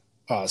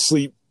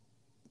 Sleep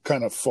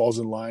kind of falls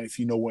in line. If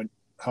you know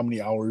how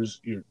many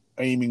hours you're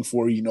aiming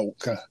for, you'll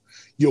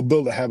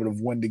build a habit of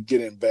when to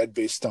get in bed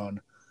based on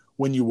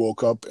when you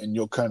woke up, and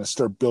you'll kind of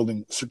start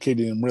building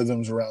circadian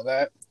rhythms around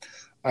that.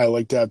 I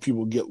like to have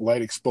people get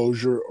light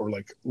exposure or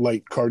like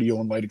light cardio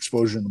and light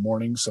exposure in the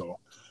morning. So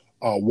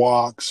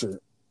walks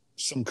or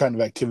some kind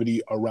of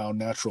activity around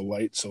natural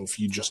light. So if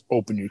you just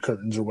open your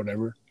curtains or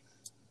whatever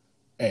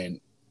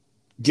and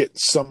get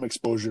some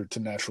exposure to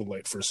natural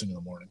light first thing in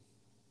the morning.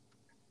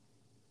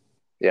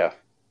 Yeah.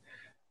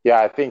 Yeah.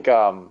 I think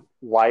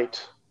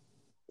light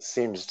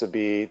seems to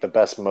be the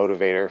best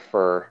motivator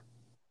for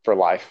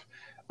life.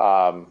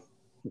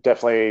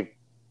 Definitely,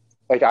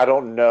 like, I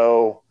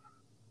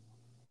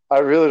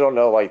really don't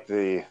know like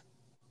the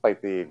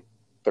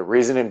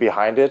reasoning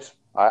behind it.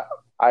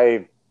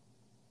 I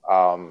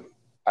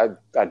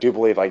do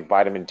believe like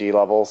vitamin D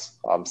levels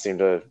seem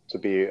to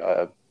be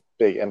a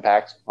big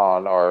impact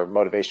on our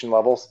motivation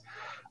levels.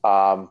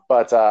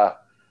 But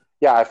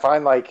I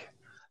find like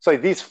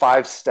these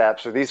 5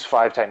 steps or these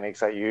 5 techniques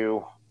that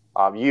you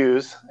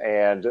use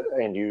and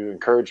you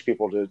encourage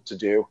people to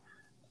do.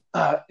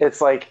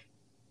 It's like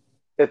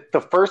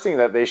the first thing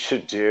that they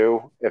should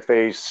do if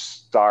they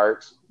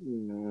start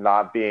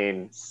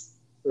losing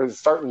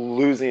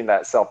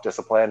that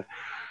self-discipline,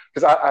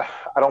 because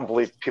I don't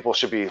believe people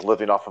should be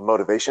living off of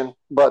motivation,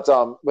 but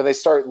when they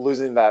start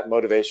losing that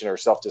motivation or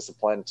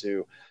self-discipline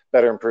to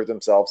better improve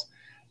themselves,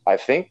 I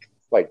think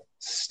like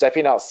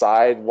stepping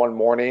outside one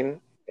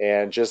morning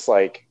and just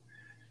like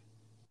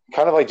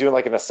kind of like doing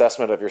like an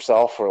assessment of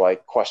yourself or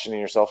like questioning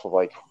yourself of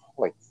like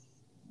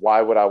why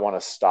would I want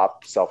to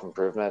stop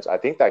self-improvement? I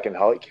think that can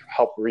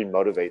help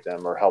remotivate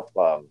them or help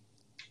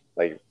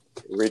like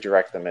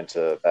redirect them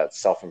into that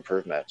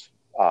self-improvement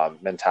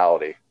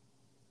mentality.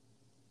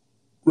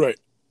 Right.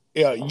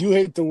 Yeah. You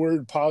hate the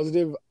word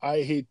positive.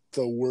 I hate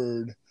the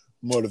word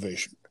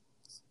motivation.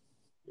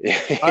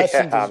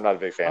 I'm not a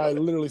big fan of it. I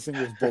literally think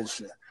it's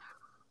bullshit.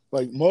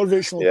 Like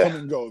motivation will come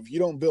and go. If you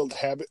don't build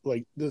habit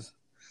like this,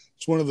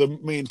 it's one of the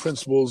main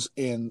principles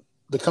in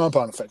the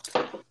compound effect.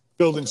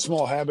 Building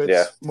small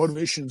habits,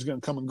 motivation is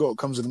going to come and go. It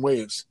comes in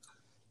waves.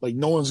 Like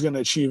no one's going to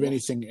achieve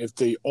anything if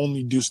they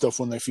only do stuff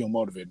when they feel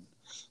motivated.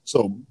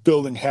 So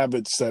building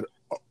habits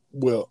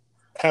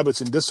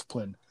habits and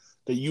discipline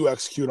that you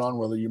execute on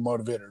whether you're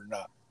motivated or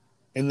not.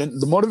 And then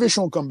the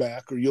motivation will come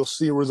back or you'll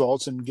see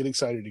results and get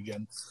excited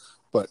again.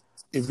 But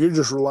if you're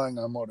just relying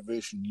on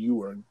motivation,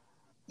 you're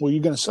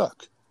going to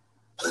suck.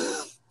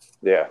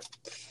 Yeah.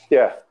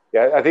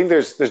 I think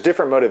there's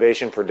different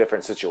motivation for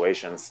different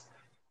situations.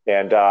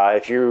 And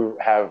if you're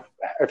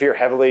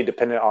heavily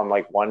dependent on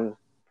like one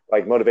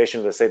like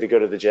motivation to say to go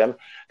to the gym,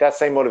 that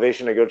same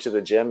motivation to go to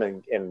the gym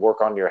and work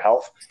on your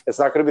health, it's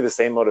not going to be the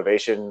same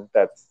motivation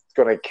that's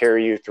going to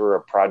carry you through a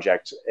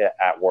project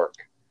at work.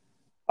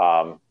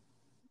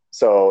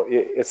 So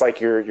it's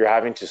like you're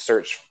having to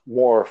search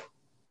for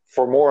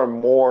more and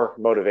more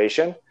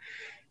motivation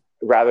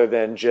rather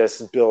than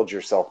just build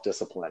your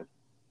self-discipline.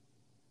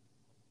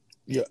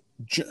 Yeah.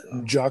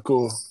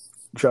 Jocko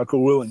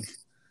Willing.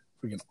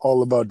 Freaking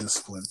all about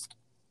discipline.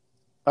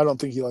 I don't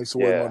think he likes the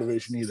word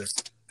motivation either.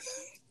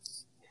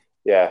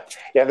 Yeah.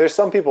 There's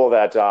some people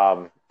that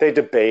they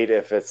debate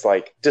if it's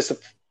like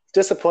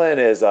discipline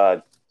is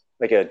like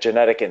a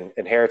genetic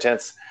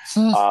inheritance.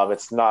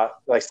 It's not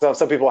like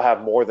some people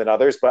have more than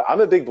others, but I'm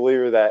a big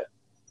believer that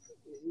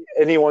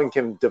anyone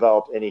can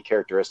develop any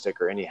characteristic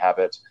or any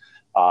habit,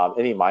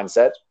 any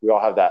mindset. We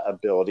all have that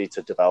ability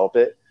to develop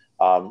it.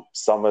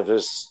 Some of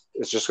this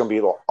is just going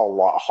to be a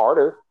lot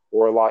harder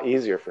or a lot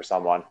easier for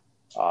someone.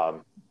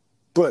 So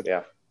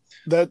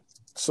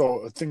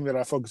a thing that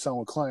I focus on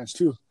with clients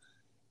too,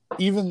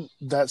 even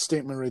that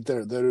statement right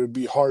there, that it would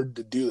be hard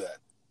to do that.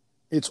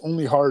 It's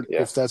only hard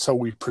if that's how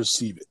we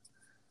perceive it.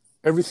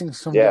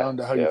 Everything's come down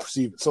to how you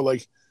perceive it. So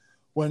like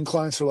when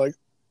clients are like,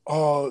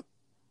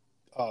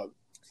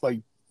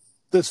 like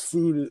this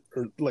food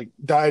or like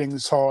dieting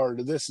is hard,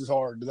 or this is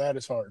hard, or that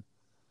is hard.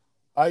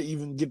 I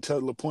even get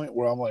to the point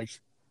where I'm like,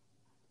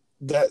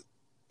 that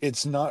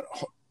it's not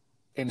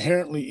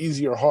inherently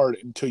easy or hard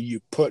until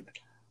you put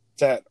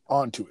that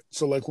onto it.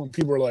 So like when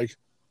people are like,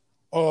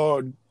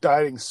 oh,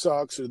 dieting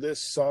sucks, or this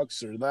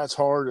sucks, or that's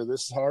hard, or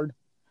this is hard,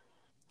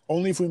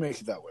 only if we make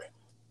it that way.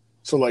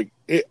 So like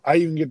I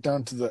even get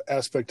down to the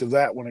aspect of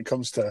that when it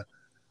comes to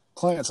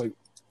clients. Like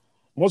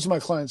most of my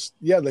clients,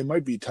 they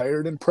might be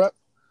tired in prep,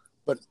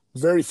 but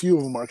very few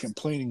of them are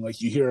complaining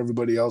like you hear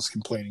everybody else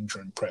complaining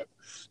during prep.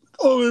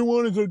 All they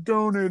want is a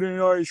donut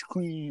and ice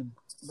cream.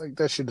 Like,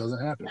 that shit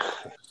doesn't happen.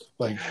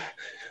 Like,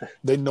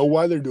 they know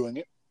why they're doing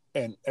it.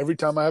 And every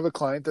time I have a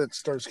client that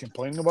starts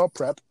complaining about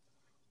prep,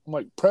 I'm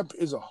like, prep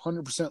is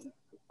 100%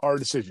 our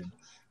decision.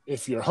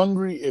 If you're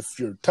hungry, if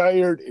you're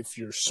tired, if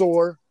you're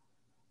sore,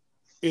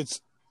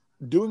 it's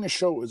doing a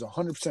show is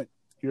 100%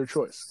 your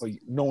choice. Like,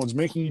 no one's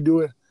making you do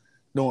it.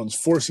 No one's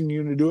forcing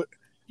you to do it.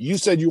 You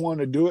said you want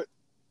to do it.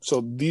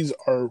 So these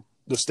are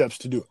the steps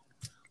to do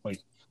it. Like,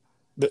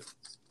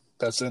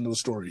 that's the end of the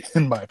story,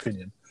 in my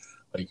opinion.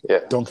 Like,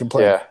 don't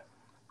complain.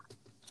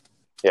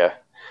 Yeah.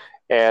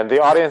 And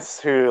the audience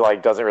who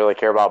like doesn't really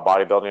care about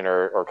bodybuilding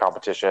or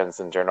competitions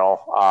in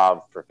general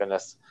for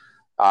fitness,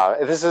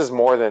 this is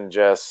more than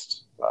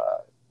just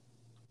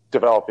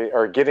developing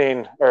or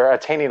getting or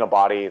attaining a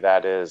body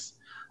that is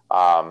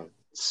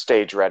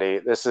stage ready.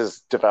 This is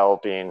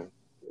developing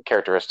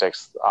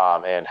characteristics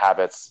and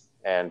habits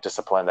and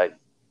discipline that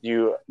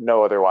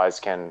otherwise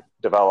can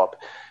develop.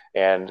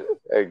 And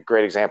a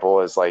great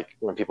example is like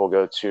when people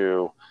go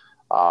to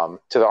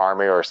the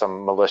army or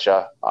some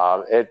militia,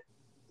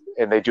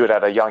 and they do it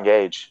at a young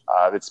age.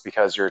 It's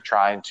because you're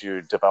trying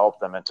to develop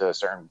them into a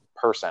certain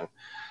person.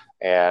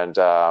 And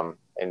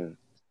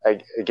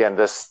again,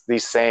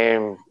 these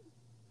same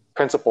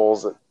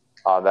principles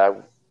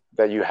that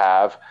you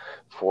have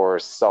for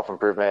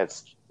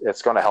self-improvement,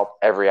 it's going to help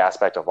every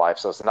aspect of life.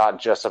 So it's not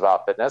just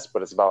about fitness,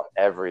 but it's about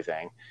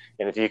everything.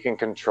 And if you can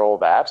control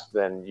that,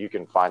 then you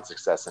can find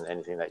success in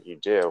anything that you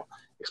do,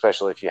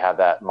 especially if you have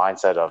that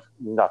mindset of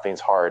nothing's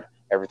hard,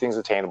 everything's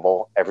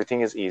attainable, everything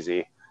is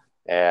easy.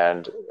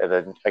 And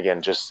then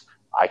again, just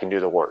I can do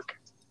the work.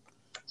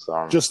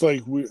 So just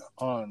like we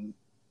on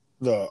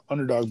the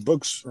Underdog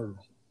Books or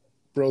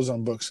Bros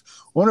on Books,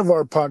 one of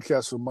our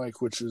podcasts with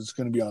Mike, which is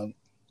going to be on,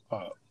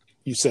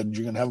 you said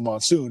you're going to have him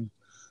on soon.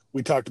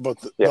 We talked about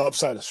the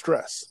upside of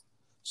stress.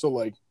 So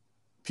like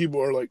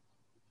people are like,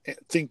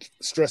 think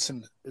stress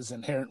is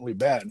inherently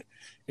bad.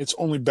 It's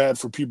only bad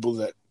for people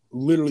that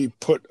literally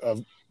put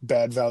a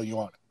bad value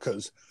on it,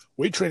 because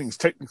weight training is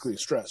technically a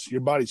stress.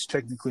 Your body's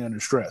technically under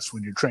stress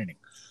when you're training.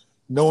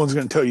 No one's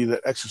going to tell you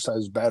that exercise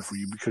is bad for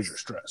you because you're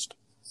stressed.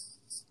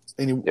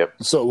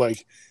 So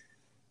like,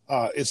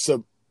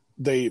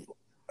 they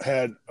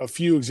had a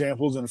few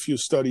examples and a few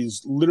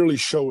studies literally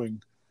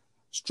showing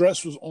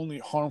stress was only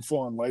harmful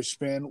on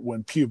lifespan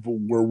when people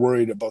were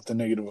worried about the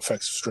negative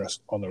effects of stress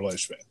on their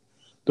lifespan.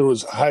 There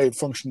was high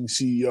functioning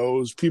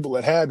CEOs, people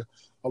that had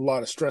a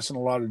lot of stress and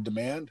a lot of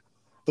demand,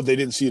 but they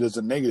didn't see it as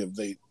a negative.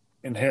 They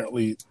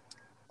inherently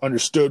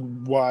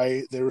understood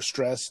why they were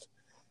stressed,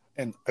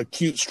 and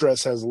acute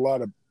stress has a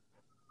lot of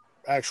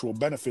actual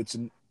benefits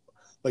and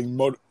like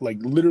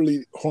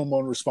literally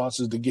hormone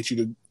responses to get you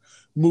to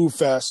move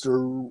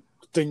faster,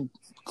 think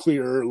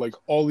clearer, like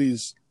all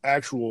these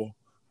actual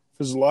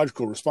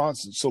physiological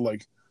responses. So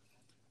like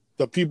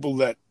the people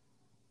that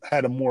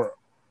had a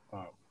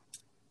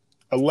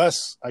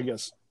less, I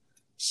guess,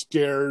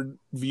 scared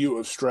view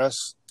of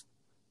stress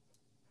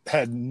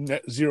had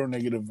zero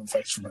negative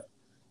effects from it.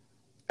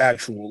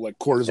 Actual like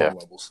cortisol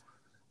levels.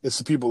 It's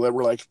the people that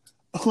were like,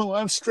 "Oh,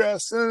 I'm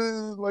stressed.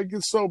 Like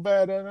it's so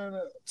bad."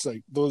 It's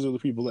like those are the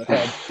people that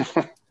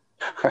had.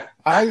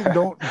 I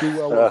don't do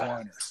well with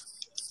whiners.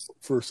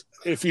 First,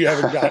 if you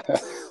haven't got,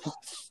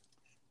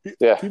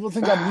 people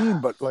think I'm mean,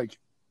 but like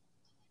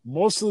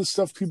most of the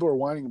stuff people are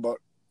whining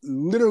about,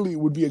 literally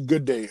would be a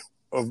good day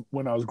of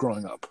when I was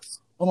growing up.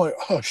 I'm like,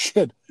 oh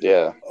shit.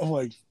 Yeah. I'm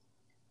like,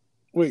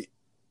 wait,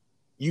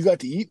 you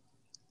got to eat?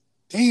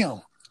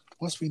 Damn,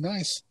 must be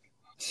nice.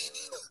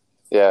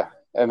 Yeah,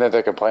 and then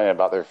they're complaining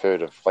about their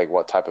food, of like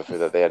what type of food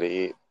that they had to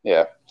eat.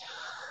 Yeah,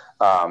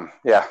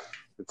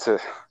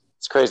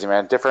 it's crazy,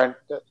 man. Different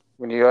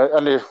when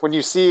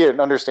you see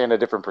and understand a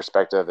different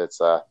perspective.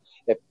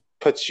 It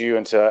puts you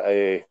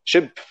into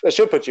should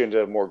put you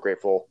into a more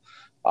grateful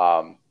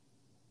point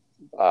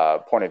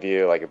of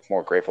view, like a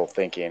more grateful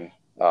thinking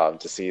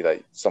to see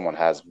that someone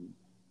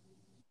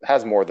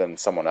has more than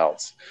someone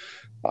else.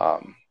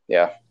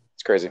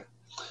 It's crazy.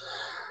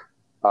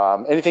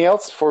 Anything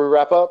else before we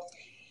wrap up?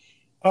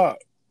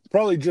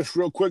 Probably just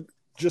real quick,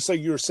 just like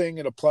you were saying,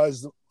 it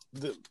applies.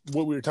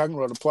 What we were talking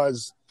about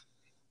applies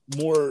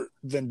more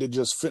than to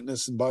just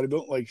fitness and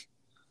bodybuilding. Like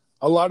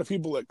a lot of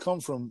people that come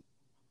from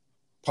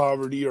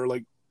poverty or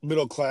like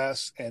middle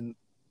class, and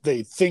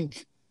they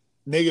think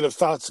negative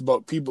thoughts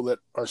about people that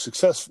are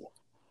successful.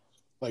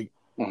 Like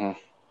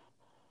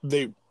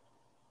they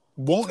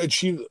won't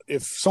achieve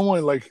if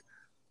someone like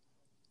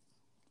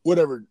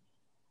whatever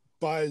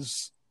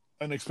buys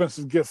an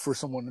expensive gift for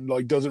someone and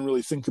like doesn't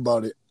really think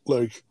about it,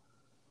 like,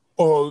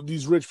 oh,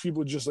 these rich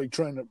people just like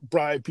trying to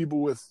bribe people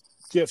with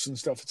gifts and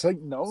stuff. It's like,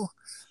 no,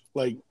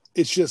 like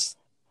it's just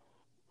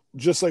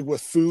like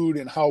with food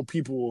and how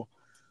people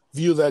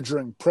view that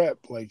during prep,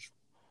 like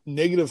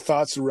negative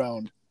thoughts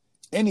around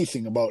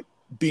anything about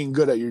being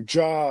good at your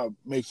job,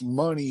 making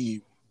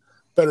money,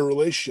 better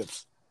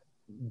relationships,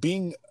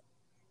 being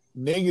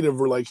negative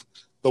or like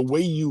the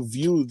way you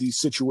view these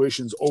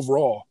situations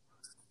overall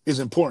is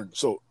important.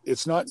 So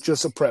it's not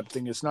just a prep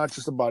thing. It's not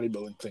just a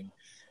bodybuilding thing.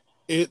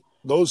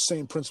 Those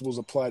same principles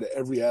apply to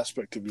every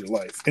aspect of your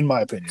life, in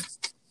my opinion.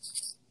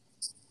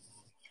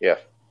 Yeah.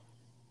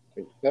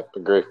 Yep,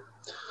 agree.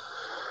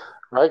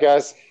 All right,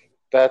 guys.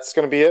 That's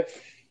going to be it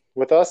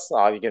with us.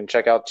 You can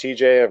check out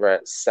TJ over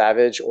at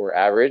Savage or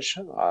Average.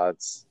 He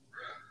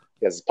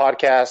has a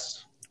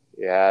podcast.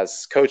 He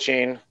has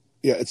coaching.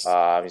 Yeah, it's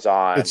he's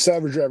on it's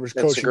Savage or Average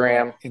coaching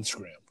Instagram. on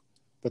Instagram,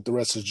 but the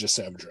rest is just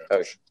Savage or Okay.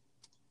 Average.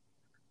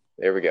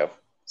 There we go.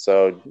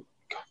 So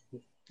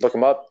look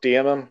him up,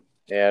 DM him,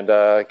 and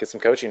get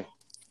some coaching.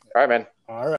 All right, man. All right.